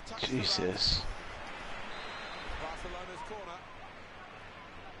it. Jesus. Barcelona's corner.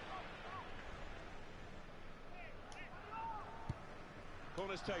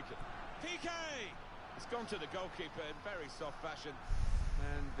 Corner's taken. PK! It's gone to the goalkeeper in very soft fashion.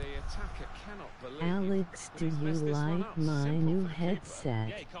 And the attacker cannot believe Alex, do you like my new headset?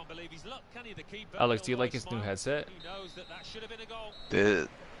 Yeah, he can't believe his luck, can he, the keeper? Alex, do you like his new headset? He knows that should have been a goal.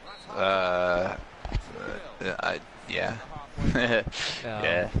 Yeah.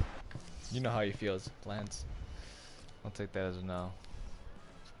 Yeah. You know how he feels, Lance. I'll take that as a no.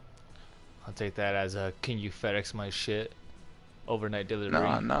 I'll take that as a can you FedEx my shit? Overnight delivery.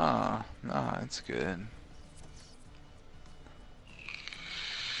 No, it's good.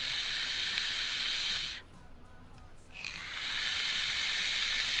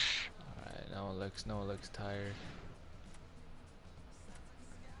 Alright, no one looks tired.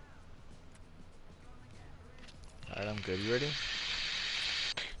 Alright, I'm good. You ready?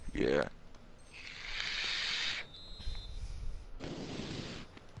 Yeah.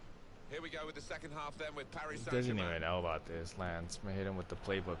 Here we go with the second half then with Paris He doesn't Saint-Germain. even know about this, Lance. I'm gonna hit him with the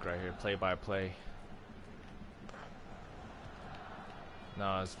playbook right here, play by play.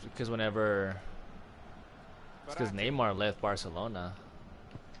 No, it's because whenever it's because Neymar left Barcelona.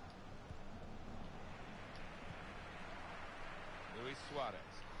 Luis Suarez.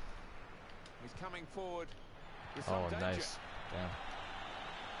 He's coming forward with some Oh, danger. nice. Damn.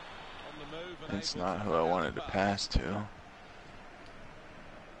 On the move and It's able not to who put I down wanted the to pass. pass to.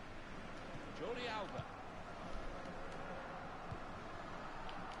 Jordi Alba.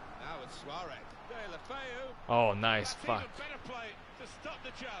 Now it's Suarez. De La Feu. Oh, nice. That's Fuck. even better play to stop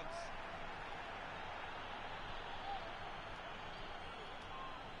the chance.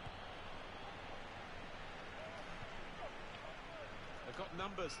 They've got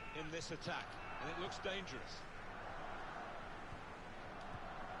numbers in this attack, and it looks dangerous.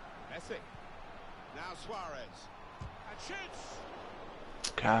 Messi. Now Suarez. And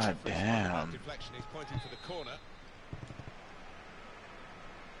shoots. God That damn. deflection, he's pointing to the corner.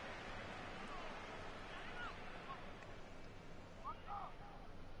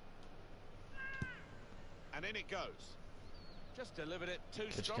 And in it goes. Just delivered it too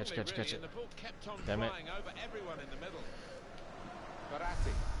strongly, catch really, it. and the ball kept on Damn it. flying over everyone in the middle.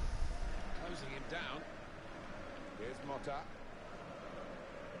 Verratti closing him down. Here's Motta.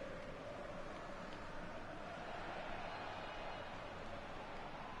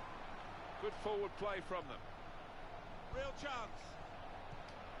 Good forward play from them. Real chance.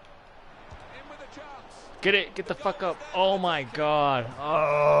 In with a chance. Get it. Get the fuck up. Oh my god.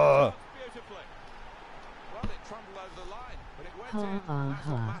 Oh. Beautifully. Well, it trundled over the line, but it went in. That's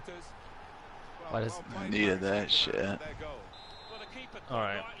what matters. Well, Why does- well played Needed by that Saint-Germain shit. with their goal. Well, the keeper quite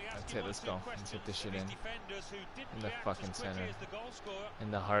Alright, rightly let's asked hit him this one, goal. two Let's hit this questions, shit and in. his defenders who didn't In the react fucking as quickly center. as the goal scorer.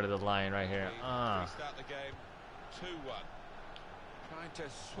 In the heart of the line right here. Restart the game 2-1. Trying to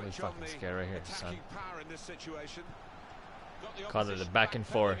Really switch on fucking the scared right here, son. attacking power in this situation. Got the Call it a opposition back and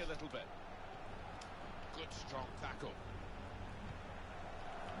backpedaling forth. a little bit. Good strong tackle.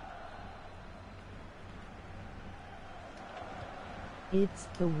 It's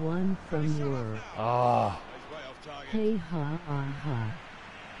the one from your. Oh, He's way off target. Hey ha ha ha.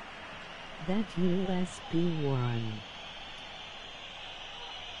 That USB one.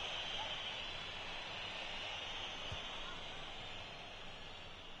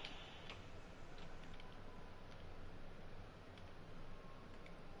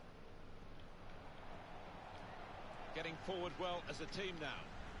 Getting forward well as a team now.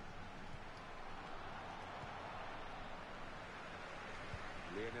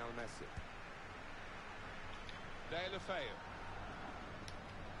 Lionel Messi. De La Feu.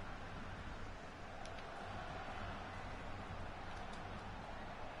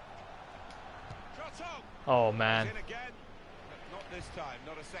 Shot on. oh man. In again. But not this time.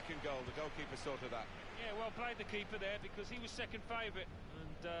 Not a second goal. The goalkeeper sorted that. Yeah, well played the keeper there because he was second favourite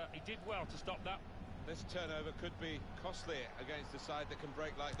and he did well to stop that. This turnover could be costly against a side that can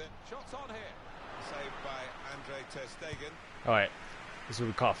break like that. Shots on here. Saved by Andre ter Stegen. Alright, this is what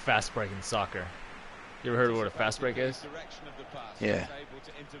we call fast break in soccer. You ever heard of what a fast break is? Direction of the pass. Yeah. He's able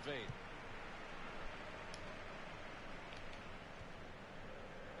to intervene.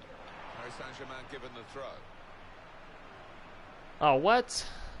 Paris Saint-Germain given the throw. Oh, what?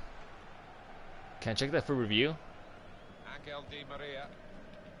 Can I check that for review? Angel Di Maria.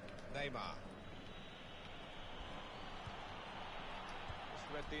 Neymar. Just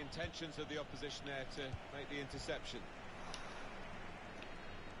read the intentions of the opposition there to make the interception.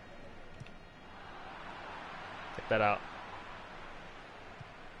 Check that out.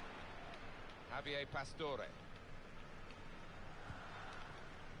 Javier Pastore.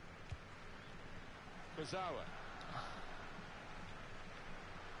 Kurzawa.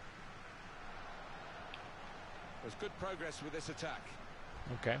 There's good progress with this attack.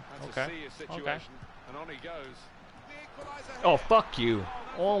 Okay, That's a okay, serious situation. okay. And on he goes. The equaliser Oh, here. fuck you.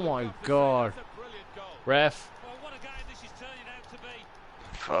 Oh my god. That's a brilliant goal. Ref. Well, what a game this is turning out to be.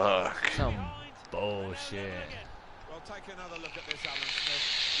 Fuck. Some Behind, bullshit. and now they're again. Well, take another look at this, Alan Smith.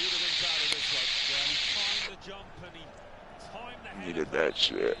 You'd have been proud of this one. Yeah, he timed the jump and he timed the header. Needed that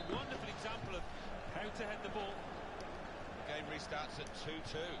shit. A wonderful example of how to head the ball. The game restarts at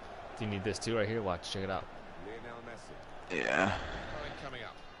 2-2. Do you need this too right here? Watch, check it out. Lionel Messi. Yeah. Cohen coming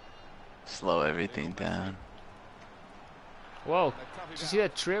up. Slow everything down. Whoa, did you see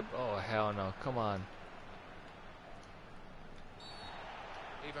that trip? Oh, hell no. Come on.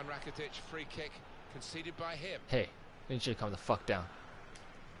 Ivan Rakitic, free kick conceded by him. Hey, you should come the fuck down.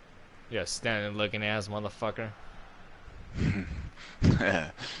 Yeah, standing looking ass motherfucker.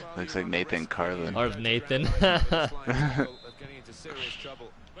 Looks like Nathan Carlin. Or Nathan. Of getting into serious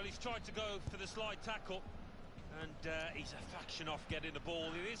trouble. Well, he's tried to go for the slide tackle and he's a fraction off getting the ball.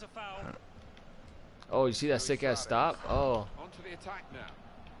 It is a foul. Oh, you see that sick ass stop? Oh. On to the attack now.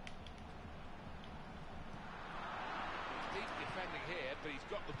 Deep defending here, but he's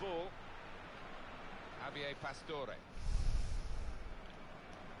got the ball. Javier Pastore.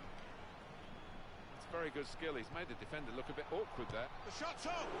 It's very good skill. He's made the defender look a bit awkward there. The shot's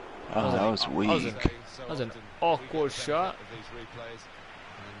on. Oh, that was weak. That was an awkward shot. Of these replays.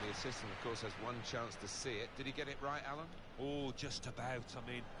 And the assistant, of course, has one chance to see it. Did he get it right, Alan? Oh, just about. I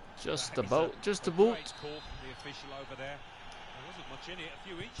mean, Just that is about, just a about. great call from the official over there. There wasn't much in it, a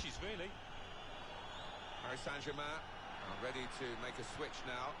few inches really. Paris Saint-Germain are ready to make a switch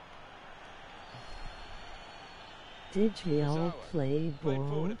now. Did we all Kurzawa play playing ball?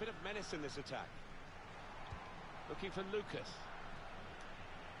 forward, a bit of menace in this attack. Looking for Lucas.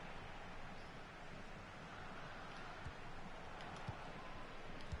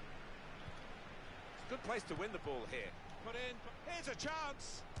 Good place to win the ball here. Put in. Here's a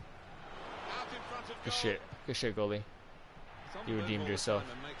chance. Out in front of Good goal. shit. Good shit, goalie. It's You redeemed unbelievable yourself.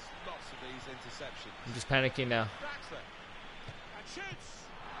 and makes lots of these interceptions. I'm just panicking now. Draxler. And shoots.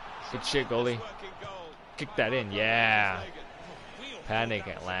 Good shit, goalie. Working goal. Kick that in, yeah. Real Panic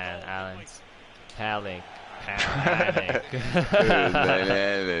that at was a Land goal, Islands. Panic. Panic.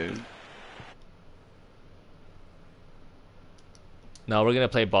 Bananas. No, we're gonna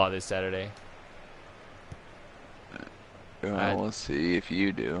play ball this Saturday. Well, we'll see if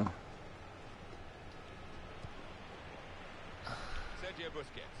you do. Sergio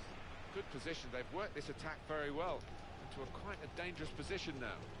Busquets. Good position. They've worked this attack very well into a quite a dangerous position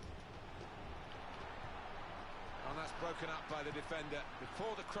now. And that's broken up by the defender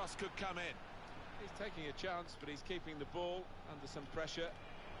before the cross could come in. He's taking a chance, but he's keeping the ball under some pressure.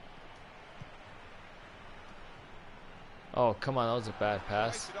 Oh, come on, that was a bad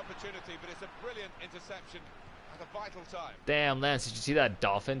pass. Wasted opportunity, but it's a brilliant interception at a vital time. Damn, Lance, did you see that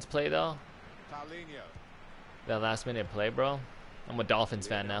Dolphins play though? Paulinho. That last minute play, bro? I'm a Dolphins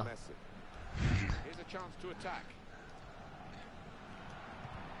fan Lionel now. Messi. Here's a chance to attack.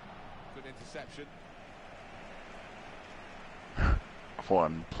 an interception.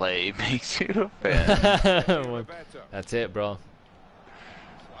 One play makes you a fan. Well, that's it, bro.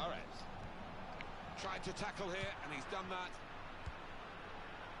 Suarez tried to tackle here, and he's done that.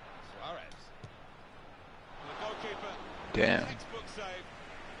 Suarez. The goalkeeper. Damn. Textbook save.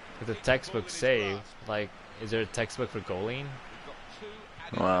 It's a textbook save. Like, is there a textbook for goaling? We've got 2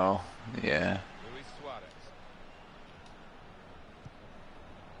 added Well, yeah. minutes. Luis Suarez.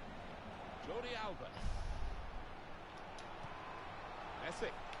 Jordi Alba. Messi.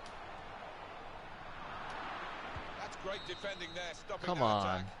 That's great defending there, stopping Come that on.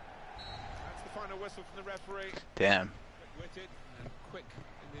 attack. That's the final whistle from the referee. Damn. Quick-witted and quick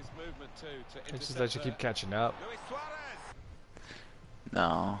in his movement too to It just intercept lets you keep there. catching up. Luis Suarez.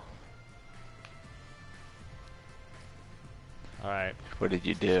 No. Alright, What did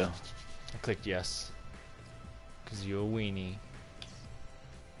you do? I clicked yes. Cause you a weenie.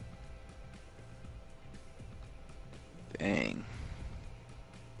 Dang.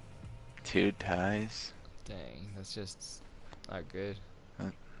 2 ties? Dang, that's just not good.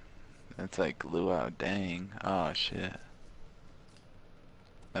 That's like luau dang. Oh shit.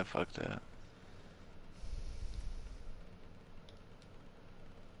 I fucked up.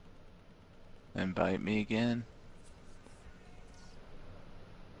 And bite me again?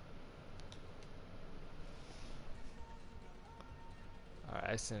 Alright,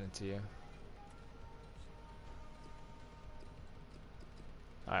 I sent it to you.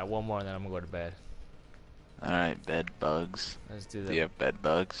 Alright, one more and then I'm gonna go to bed. Alright, bed bugs. Let's do Do that. you have bed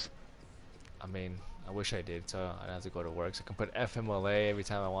bugs? I mean, I wish I did, so I don't have to go to work. So I can put FMLA every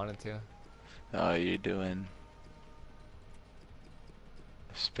time I wanted to. Oh, you're doing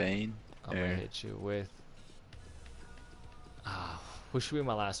Spain? I'm gonna Or- hit you with. Ah, who should be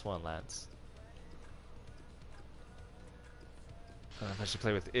my last one, Lance? I don't know if I should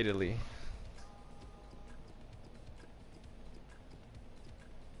play with Italy.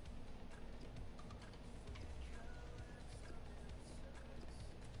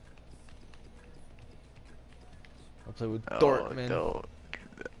 I'll play with Dortmund. Don't.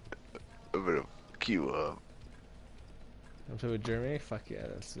 I'm gonna queue up. I'll play with Germany? Fuck yeah,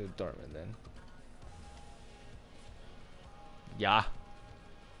 let's do Dortmund then. Yeah.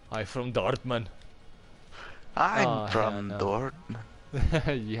 I'm from Dortmund. I'm Oh, from hell no.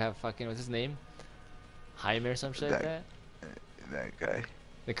 Dortmund. You have fucking, what's his name? Jaime or some shit like that? That guy.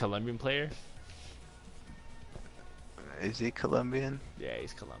 The Colombian player? Is he Colombian? Yeah,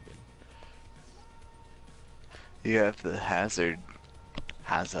 he's Colombian. You have the Hazard.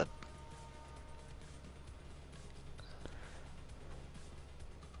 Hazard.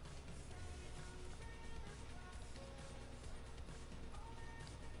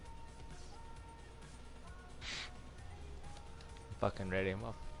 Fucking ready.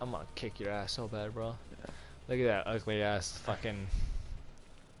 I'm gonna kick your ass so bad, bro. Look at that ugly ass fucking.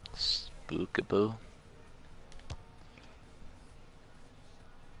 Spookaboo.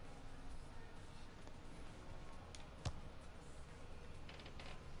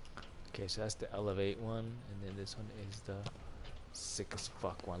 Okay, so that's the elevate one, and then this one is the sick as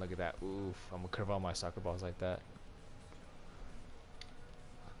fuck one. Look at that. Oof. I'm gonna curve all my soccer balls like that.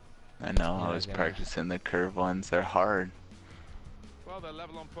 I know, Yeah, I was gonna- practicing the curve ones. They're hard. Well, they're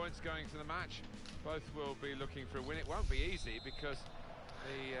level on points going to the match. Both will be looking for a win. It won't be easy because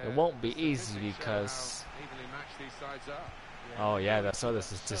the It won't be easy statistics show because- how evenly matched these sides are. Oh yeah, that's all the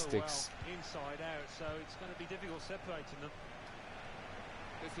So statistics. well inside out, so it's going to be difficult separating them.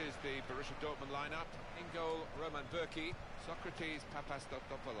 This is the Borussia Dortmund lineup. In goal, Roman Burki. Socrates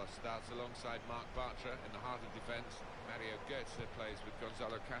Papastotopoulos starts alongside Mark Bartra in the heart of defence. Mario Götze plays with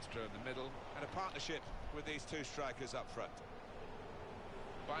Gonzalo Castro in the middle. And a partnership with these two strikers up front.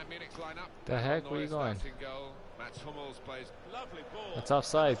 Bayern Munich lineup. The heck, where you Neuer going? starts in goal. Mats Hummels plays lovely ball. That's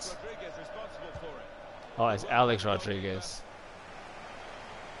offsides. Rodriguez responsible for it. Oh, it's Alex Rodriguez.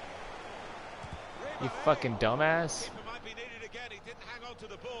 You fucking dumbass. Keeper might be needed again. He didn't hang on to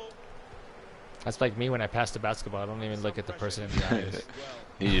the ball. That's like me when I pass the basketball. I don't even look at the person in the eyes.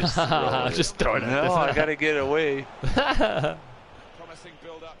 You just I'm just throwing it. No, I gotta get away. Promising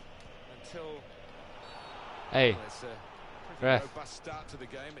build up until Hey, well, it's a pretty ref. robust start to the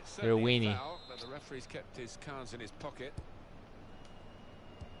game. It's You're a certainly weenie. foul, but the referee's kept his cards in his pocket.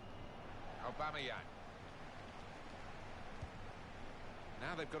 Aubameyang.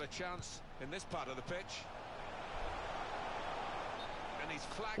 Now they've got a chance in this part of the pitch. And he's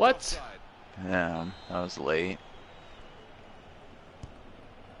flagged What? offside. Damn, I was late.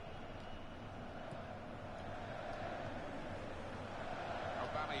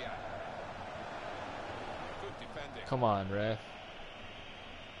 Aubameyang. Good defending. come on, ref.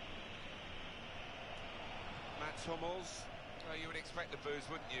 Hummels. Well, you would expect the boos,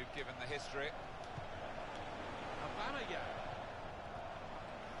 wouldn't you, given the history? Aubameyang.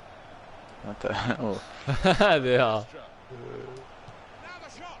 What the hell? They are. Now the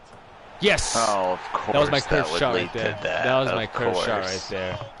shot. Yes! Oh, of course. That was my curved would shot lead right there. to that. That was of my curved shot right course.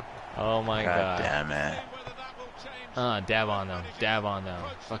 there. Oh my God god. damn it. See whether that will change. Dab on them. Dab on them.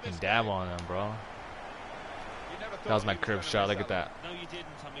 Approach to Fucking this dab game. on them, bro. You never That was thought my he curved gonna shot. miss Look at that that. No, you didn't.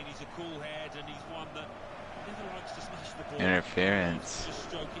 I mean, he's a cool head, and he's one that never likes to smash the ball. Interference. Just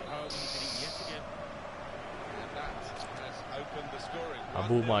stroke it home, and he did it yet again. one. And that has opened the scoring.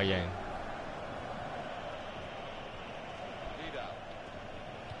 Aubameyang. Vidal.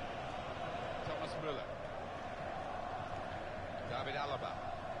 Thomas Müller. David Alaba.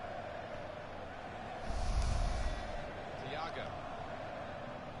 Thiago.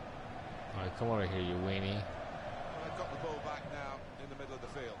 Alright, come over here, you weenie. Well, they've got the ball back now in the middle of the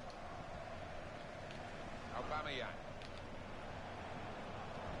field. Aubameyang.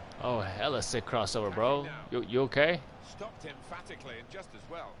 Oh, hella sick crossover, bro. You okay? Stopped emphatically and just as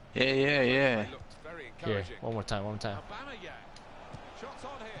well. Yeah, yeah, yeah. They looked very Here, encouraging. one more time, one more time. Aubameyang. Shots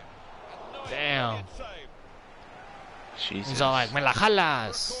on here. And Damn. brilliant save. Jesus. He's all like, "Me la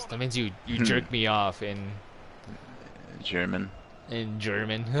jalas." That means you jerk me off in German.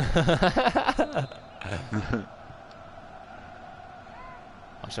 German.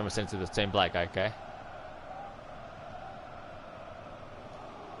 I'm sure I'm sent to the same black guy, okay?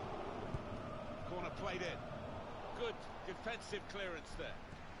 Corner played in. Good defensive clearance there.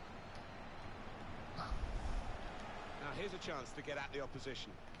 Now here's a chance to get at the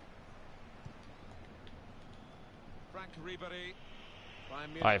opposition. Frank Ribery.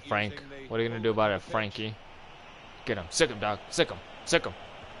 Alright, Frank. What are you gonna do about it, Frankie? Get him. Sick him, dog. Sick him. Sick him.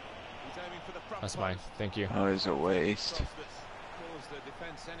 That's mine. Thank you. Always a waste. Cause the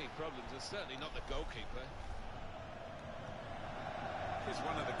defense any problems, and certainly not the goalkeeper. It's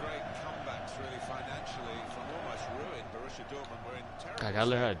one of the great comebacks, really, financially, from almost ruin. Borussia Dortmund were in terrible. I gotta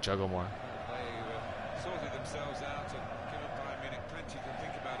learn how to juggle more. They sorted themselves out and given Bayern Munich plenty to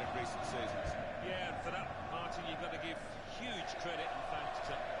think about in recent seasons. Yeah, and for that, Martin, you've got to give huge credit and thanks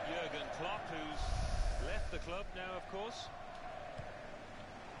to Jurgen Klopp, who's left the club now, of course.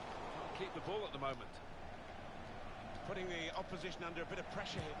 Can't keep the ball at the moment. Putting the opposition under a bit of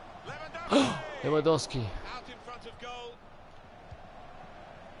pressure here. Lewandowski! Lewandowski. Out in front of goal.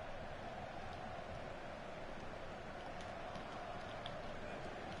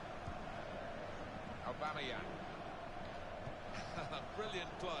 Aubameyang.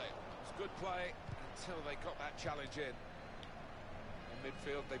 Brilliant play. It's good play until they got that challenge in. In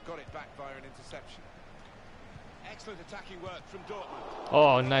midfield, they've got it back via an interception. Excellent attacking work from Dortmund.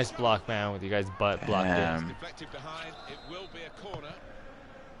 Oh, nice block, man. With you guys' butt blocked it. Damn. Deflected behind. It will be a corner.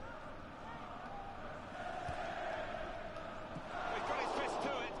 He's got his fist to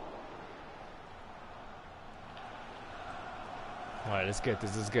it. Alright, let's get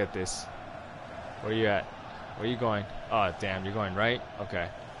this. Let's get this. Where you at? Where you going? Oh, damn. You're going right? Okay.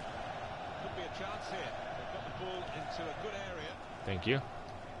 Could be a chance here. They've got the ball into a good area. Thank you.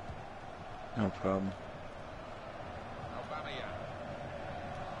 No problem. Aubameyang.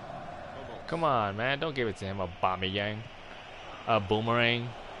 Hummels. Come on, man. Don't give it to him. Aubameyang. A boomerang. And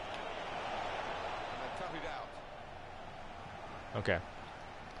they cut it out. Okay.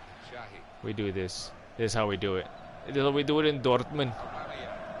 Shahi. We do this. This is how we do it. This is how we do it in Dortmund. Aubameyang.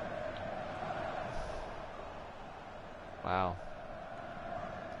 Wow.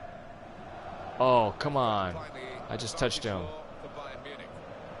 Oh, come on. Applying the I just touched him. advantage for Bayern Munich.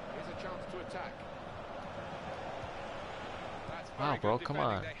 Here's a chance to attack. That's very Wow, bro, good come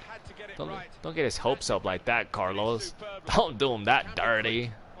defending. on. They had to get it Don't, right. don't get his hopes up like that, Carlos. Superb. Don't do him that Can be dirty.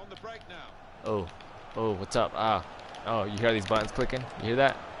 quick on the break now. Oh. Oh, what's up? Ah. Oh, you hear these buttons clicking? You hear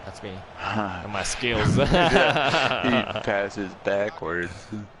that? That's me. And my skills. He passes backwards.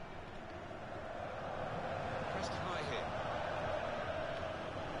 Pressed high here.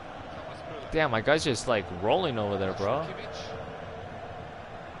 Thomas Müller. Damn, my guy's just like rolling over there, bro. Kimmich.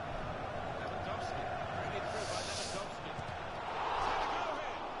 Lewandowski. Bring it through by Lewandowski.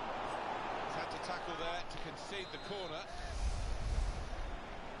 He's had to tackle there to concede the corner.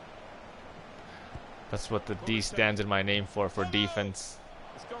 That's what the D stands in my name for defense.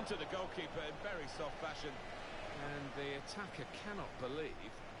 It's gone to the goalkeeper in very soft fashion. And the attacker cannot believe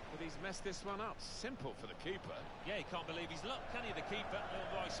that he's messed this one up. Simple for the keeper. Yeah, he can't believe his luck, can he, the keeper? Little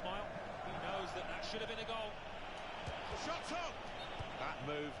dry smile. He knows that that should have been a goal. The shot's on! That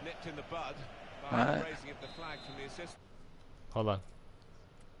move nipped in the bud by What? raising of the flag from the assist. Hold on.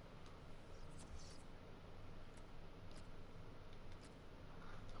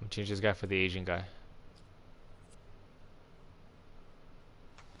 I'm gonna change this guy for the Asian guy.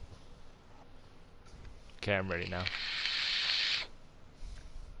 Okay, I'm ready now.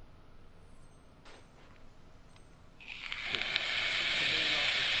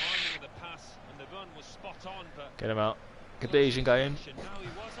 Get him out. Get the Asian guy in. The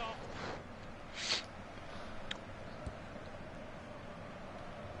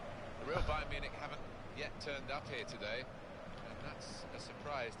real Bayern Munich haven't yet turned up here today, and that's a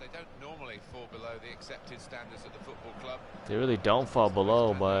surprise. They don't normally fall below the accepted standards of the football club. They really don't fall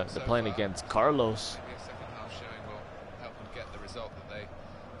below, but they're playing against Carlos. Maybe a second half showing will help them get the result that they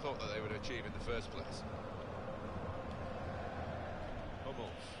thought that they would achieve in the first place.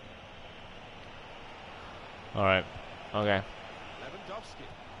 All right. Okay. Lewandowski.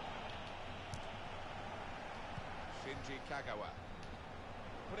 Shinji Kagawa.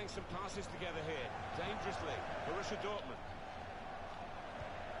 Putting some passes together here, dangerously. Borussia Dortmund.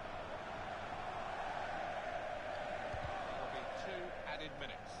 That'll be 2 added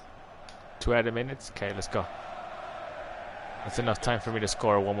minutes. 2 added minutes? Okay, let's go. That's enough time for me to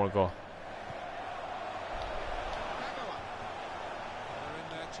score one more goal. Kagawa. They're in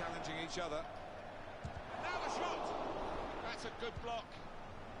there challenging each other. Now the shot! That's a good block.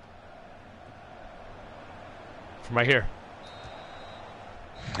 From right here.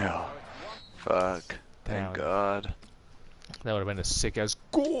 Oh, fuck. Thank God. That would have been a sick ass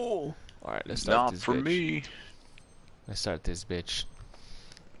goal. Alright, let's start Not this for bitch. me. Let's start this bitch.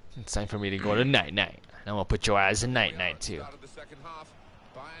 It's time for me to go to night-night. And I'm gonna put your eyes in night-night too. Start of the second half.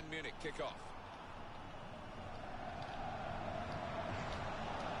 Bayern Munich kick off.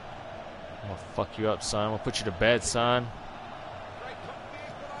 I'm gonna fuck you up, son. I'm gonna put you to bed, son. Great put the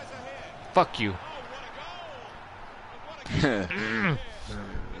equaliser here. Fuck you. Oh, what a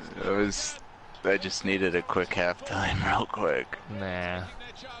goal! It was. I just needed a quick halftime, real quick. Nah. Their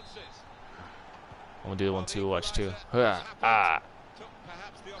chances. I'm gonna do one too. Watch too. Took Ah.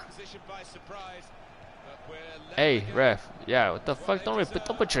 perhaps the opposition by surprise. But we're left Hey, again. ref. Yeah, what the fuck? Don't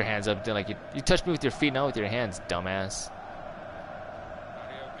put your hands up. Like you touch me with your feet, not with your hands, dumbass.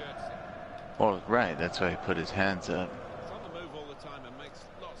 Mario Götze. Well, right. That's why he put his hands up. He's on the move all the time and makes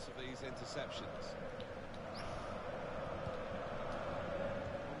lots of these interceptions.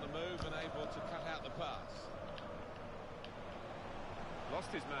 On the move and able to cut out the pass.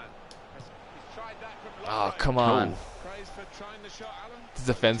 Lost his man. He's tried that from long Oh, range. come on. Praise for trying the shot, Alan. Does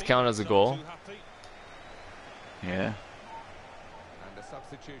the fence count as a goal? Yeah. And a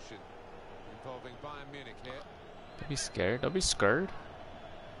substitution involving Bayern Munich here. Don't be scared. Don't be scared.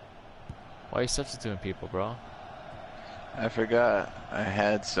 Why are you substituting people, bro? I forgot I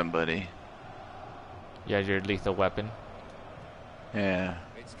had somebody. You had your lethal weapon. Yeah.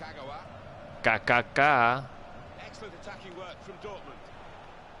 It's Kagawa. Ka ka ka. Excellent attacking work from Dortmund.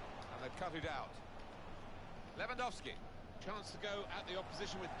 And they've cut it out. Lewandowski. Chance to go at the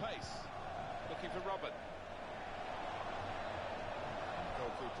opposition with pace. Looking for Robin.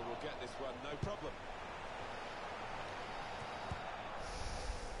 Goalkeeper will get this one, no problem.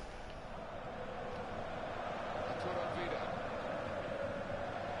 Arturo Vidal.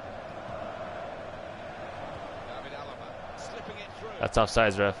 David Alaba. Slipping it through. That's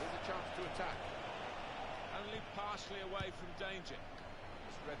offsides, ref. Here's a chance to attack. Only partially away from danger.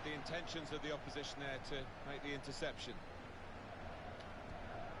 Just read the intentions of the opposition there to make the interception.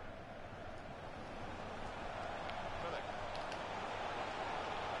 Philip.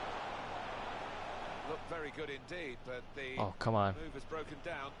 Looked very good indeed, but the Oh, come on. move has broken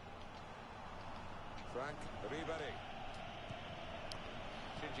down. Frank Ribéry.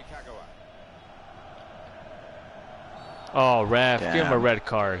 Shinji Kagawa. Oh, ref. Give him a Damn. red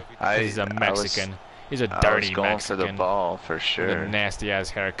card. 'Cause he's a Mexican. He's a I dirty was going Mexican. for the ball for With a sure. nasty ass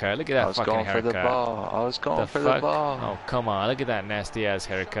haircut. Look at that I was fucking going for haircut. the ball. I was going for the fuck? ball. Oh, come on. Look at that nasty ass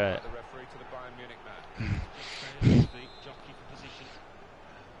haircut. The referee to the Bayern Munich man. Jockey for position.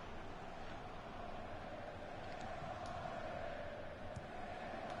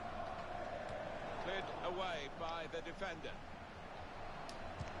 Cleared away by the defender.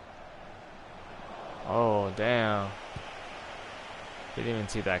 Oh, damn. Didn't even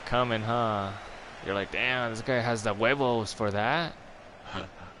see that coming, huh? You're like, damn, this guy has the huevos for that. And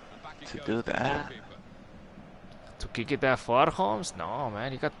back it To goes do to the that? goalkeeper. To kick it that far, Holmes? No,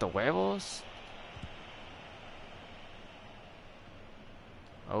 man, you got the huevos.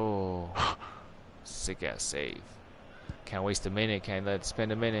 Oh, sick ass save. Can't waste a minute. Can't let it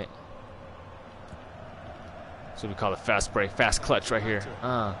spend a minute. That's what we call a fast break, fast clutch right here.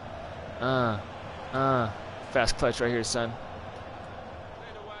 Fast clutch right here, son.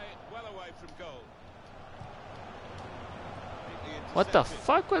 Cleared away, well away from goal. What the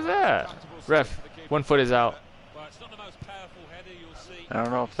fuck was that? Ref, 1 foot is out. Well, it's not the most powerful header you'll see I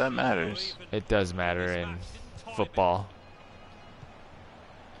don't know if that matters. It does matter in football.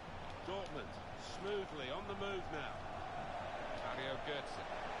 Dortmund smoothly on the move now. Mario Götze.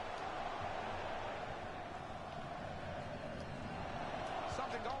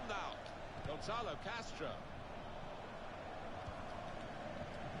 Something on now. Gonzalo Castro.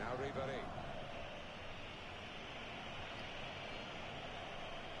 Now Ribéry.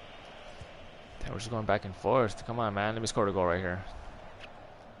 Damn, we're just going back and forth. Come on, man. Let me score a goal right here.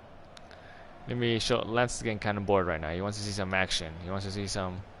 Let me show. Lance is getting kind of bored right now. He wants to see some action. He wants to see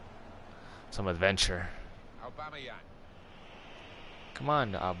some adventure. Aubameyang. Come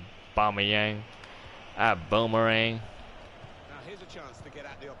on, Aubameyang. Boomerang. Now here's a chance to get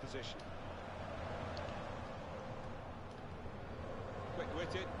at the opposition.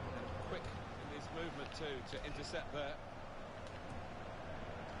 Quick-witted and quick in his movement too to intercept there.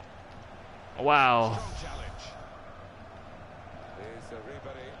 Wow. Strong challenge. There's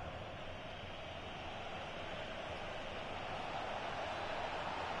Ribéry.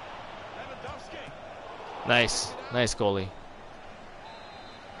 Lewandowski. Nice. Nice goalie.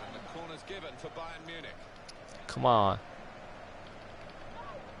 And the corner's given for Bayern Munich. Come on.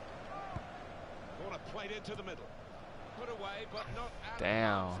 Corner played into the middle. Put away, but not out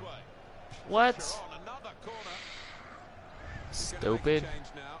Damn. of harm's way. What? Pressure on, another corner. He's gonna make a Stupid. change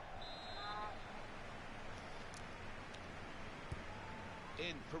now.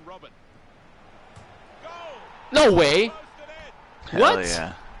 In from Robin. Goal! No way. Posted in. Hell What?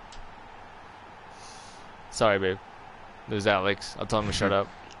 yeah. Sorry, babe. It was Alex. I'll tell him to shut up.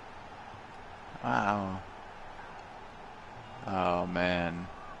 Wow. Oh man.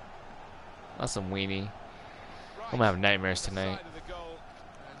 That's some weenie. I'm gonna have nightmares tonight. Side of the goal,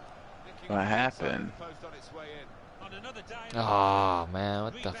 and nicking What it inside happened? the post on its way in. On another day, Oh man,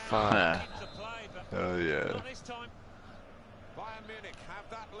 what the fuck? Huh. into play, but Oh yeah. not this time. Bayern Munich have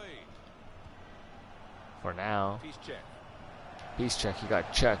that lead. For now. Peace check. Peace check. You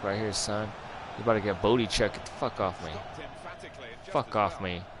got check right here, son. You about to get booty check. Get the fuck off me. Stopped emphatically and just Fuck as off well.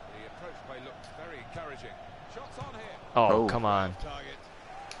 me. The approach play looked very encouraging. Shots on here. Oh, Oh. come on. Target.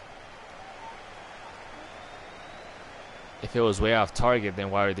 If it was way off target, then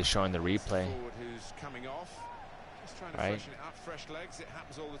why are they showing the replay? Forward who's coming off. Just trying to Right. freshen it up. Fresh legs. It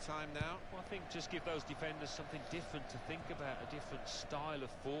happens all the time now. Well, I think just give those defenders something different to think about, a different style of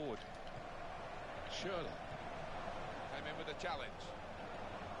forward. Surely. Came in with a challenge.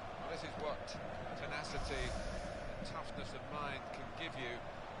 Well, this is what tenacity and toughness of mind can give you.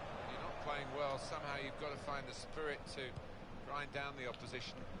 When you're not playing well, somehow you've got to find the spirit to grind down the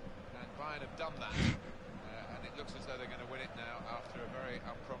opposition. And Bayern have done that. And it looks as though they're going to win it now after a very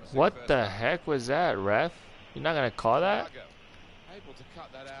unpromising What first the half. heck was that, ref? You're not gonna call that? Thiago, able to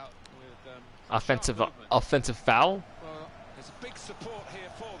cut that out with Offensive sharp movement. offensive foul? Well, there's a big support here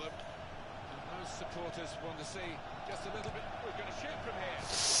for them. And most supporters want to see just a little bit. We're going to shoot from here.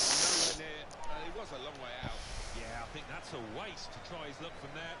 Nowhere near. It was a long way out. Yeah, I think that's a waste to try his luck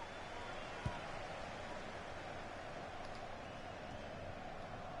from there.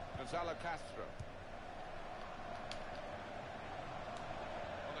 Gonzalo Castro.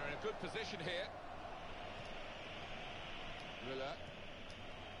 Well, they're in a good position here. Müller.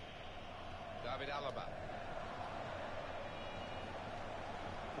 David Alaba.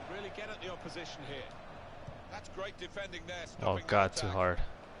 Can really get at the opposition here. That's great defending there. Oh stopping the god, too attack. hard.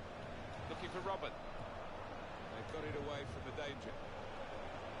 Looking for Robin. They've got it away from the danger.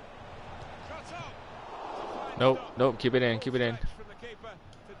 Shots up. To find Nope, stop. nope, keep it in, keep it in. Stretch from the keeper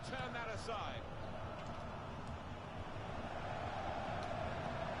to turn that aside.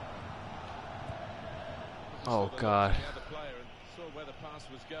 Oh, Saw the look God. of the other player and saw where the pass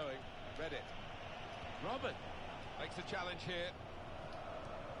was going and read it. Robin makes a challenge here.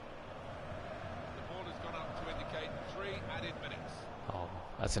 The ball has gone up to indicate 3 added minutes. Oh,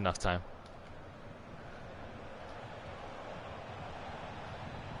 that's enough time.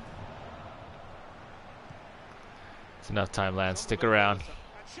 It's enough time, Lance. Stick around. And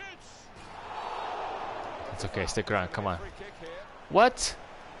shoots. It's okay, stick around. Come on. Free kick here. What?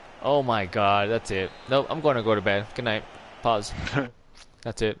 Oh my god, that's it. Nope, I'm going to go to bed. Good night. Pause.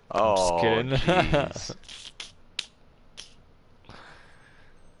 That's it. I'm Oh, just kidding. jeez.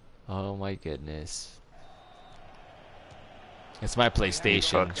 Oh my goodness. It's my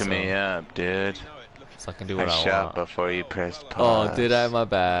PlayStation. Fucked so, me up, dude. You know it. Look, so I can do I what I shot want. before you pressed Oh, pause. did I? My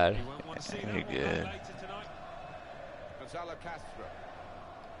bad. You won't want to see You're that one good. later tonight. Gonzalo Castro.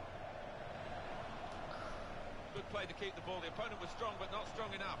 Good play to keep the ball. The opponent was strong, but not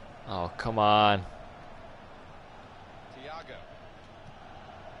strong enough. Oh, come on. Thiago.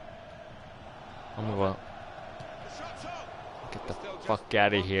 I'm gonna go. The shot's on. Get the fuck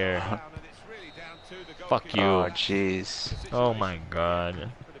out of here. Fuck you. Oh, jeez. Oh my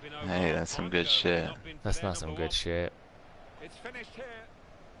god. Hey, that's some good shit. That's not some good shit. It's finished here.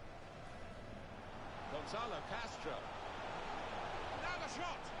 Gonzalo Castro. Now the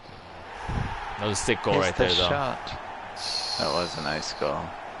shot. That was a sick goal Here's right the there, though. shot. That was a nice goal.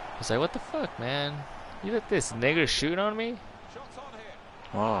 I was like, what the fuck, man? You let this nigger shoot on me? Shots on here.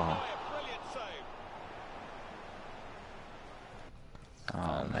 Whoa. A brilliant save.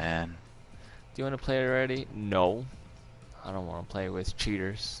 Oh, man. Do you want to play it already? No. I don't want to play with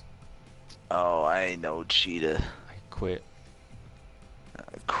cheaters. Oh, I ain't no cheetah. I quit.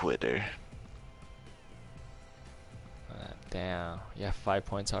 Quitter. Damn. You have 5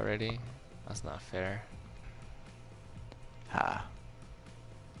 points already? That's not fair. Ha.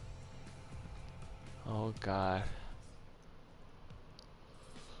 Oh, God.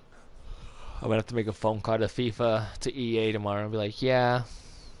 I'm gonna have to make a phone call to FIFA, to EA tomorrow and be like, yeah.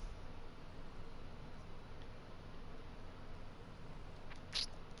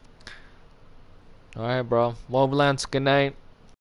 Alright, bro. Well, Lance, good night.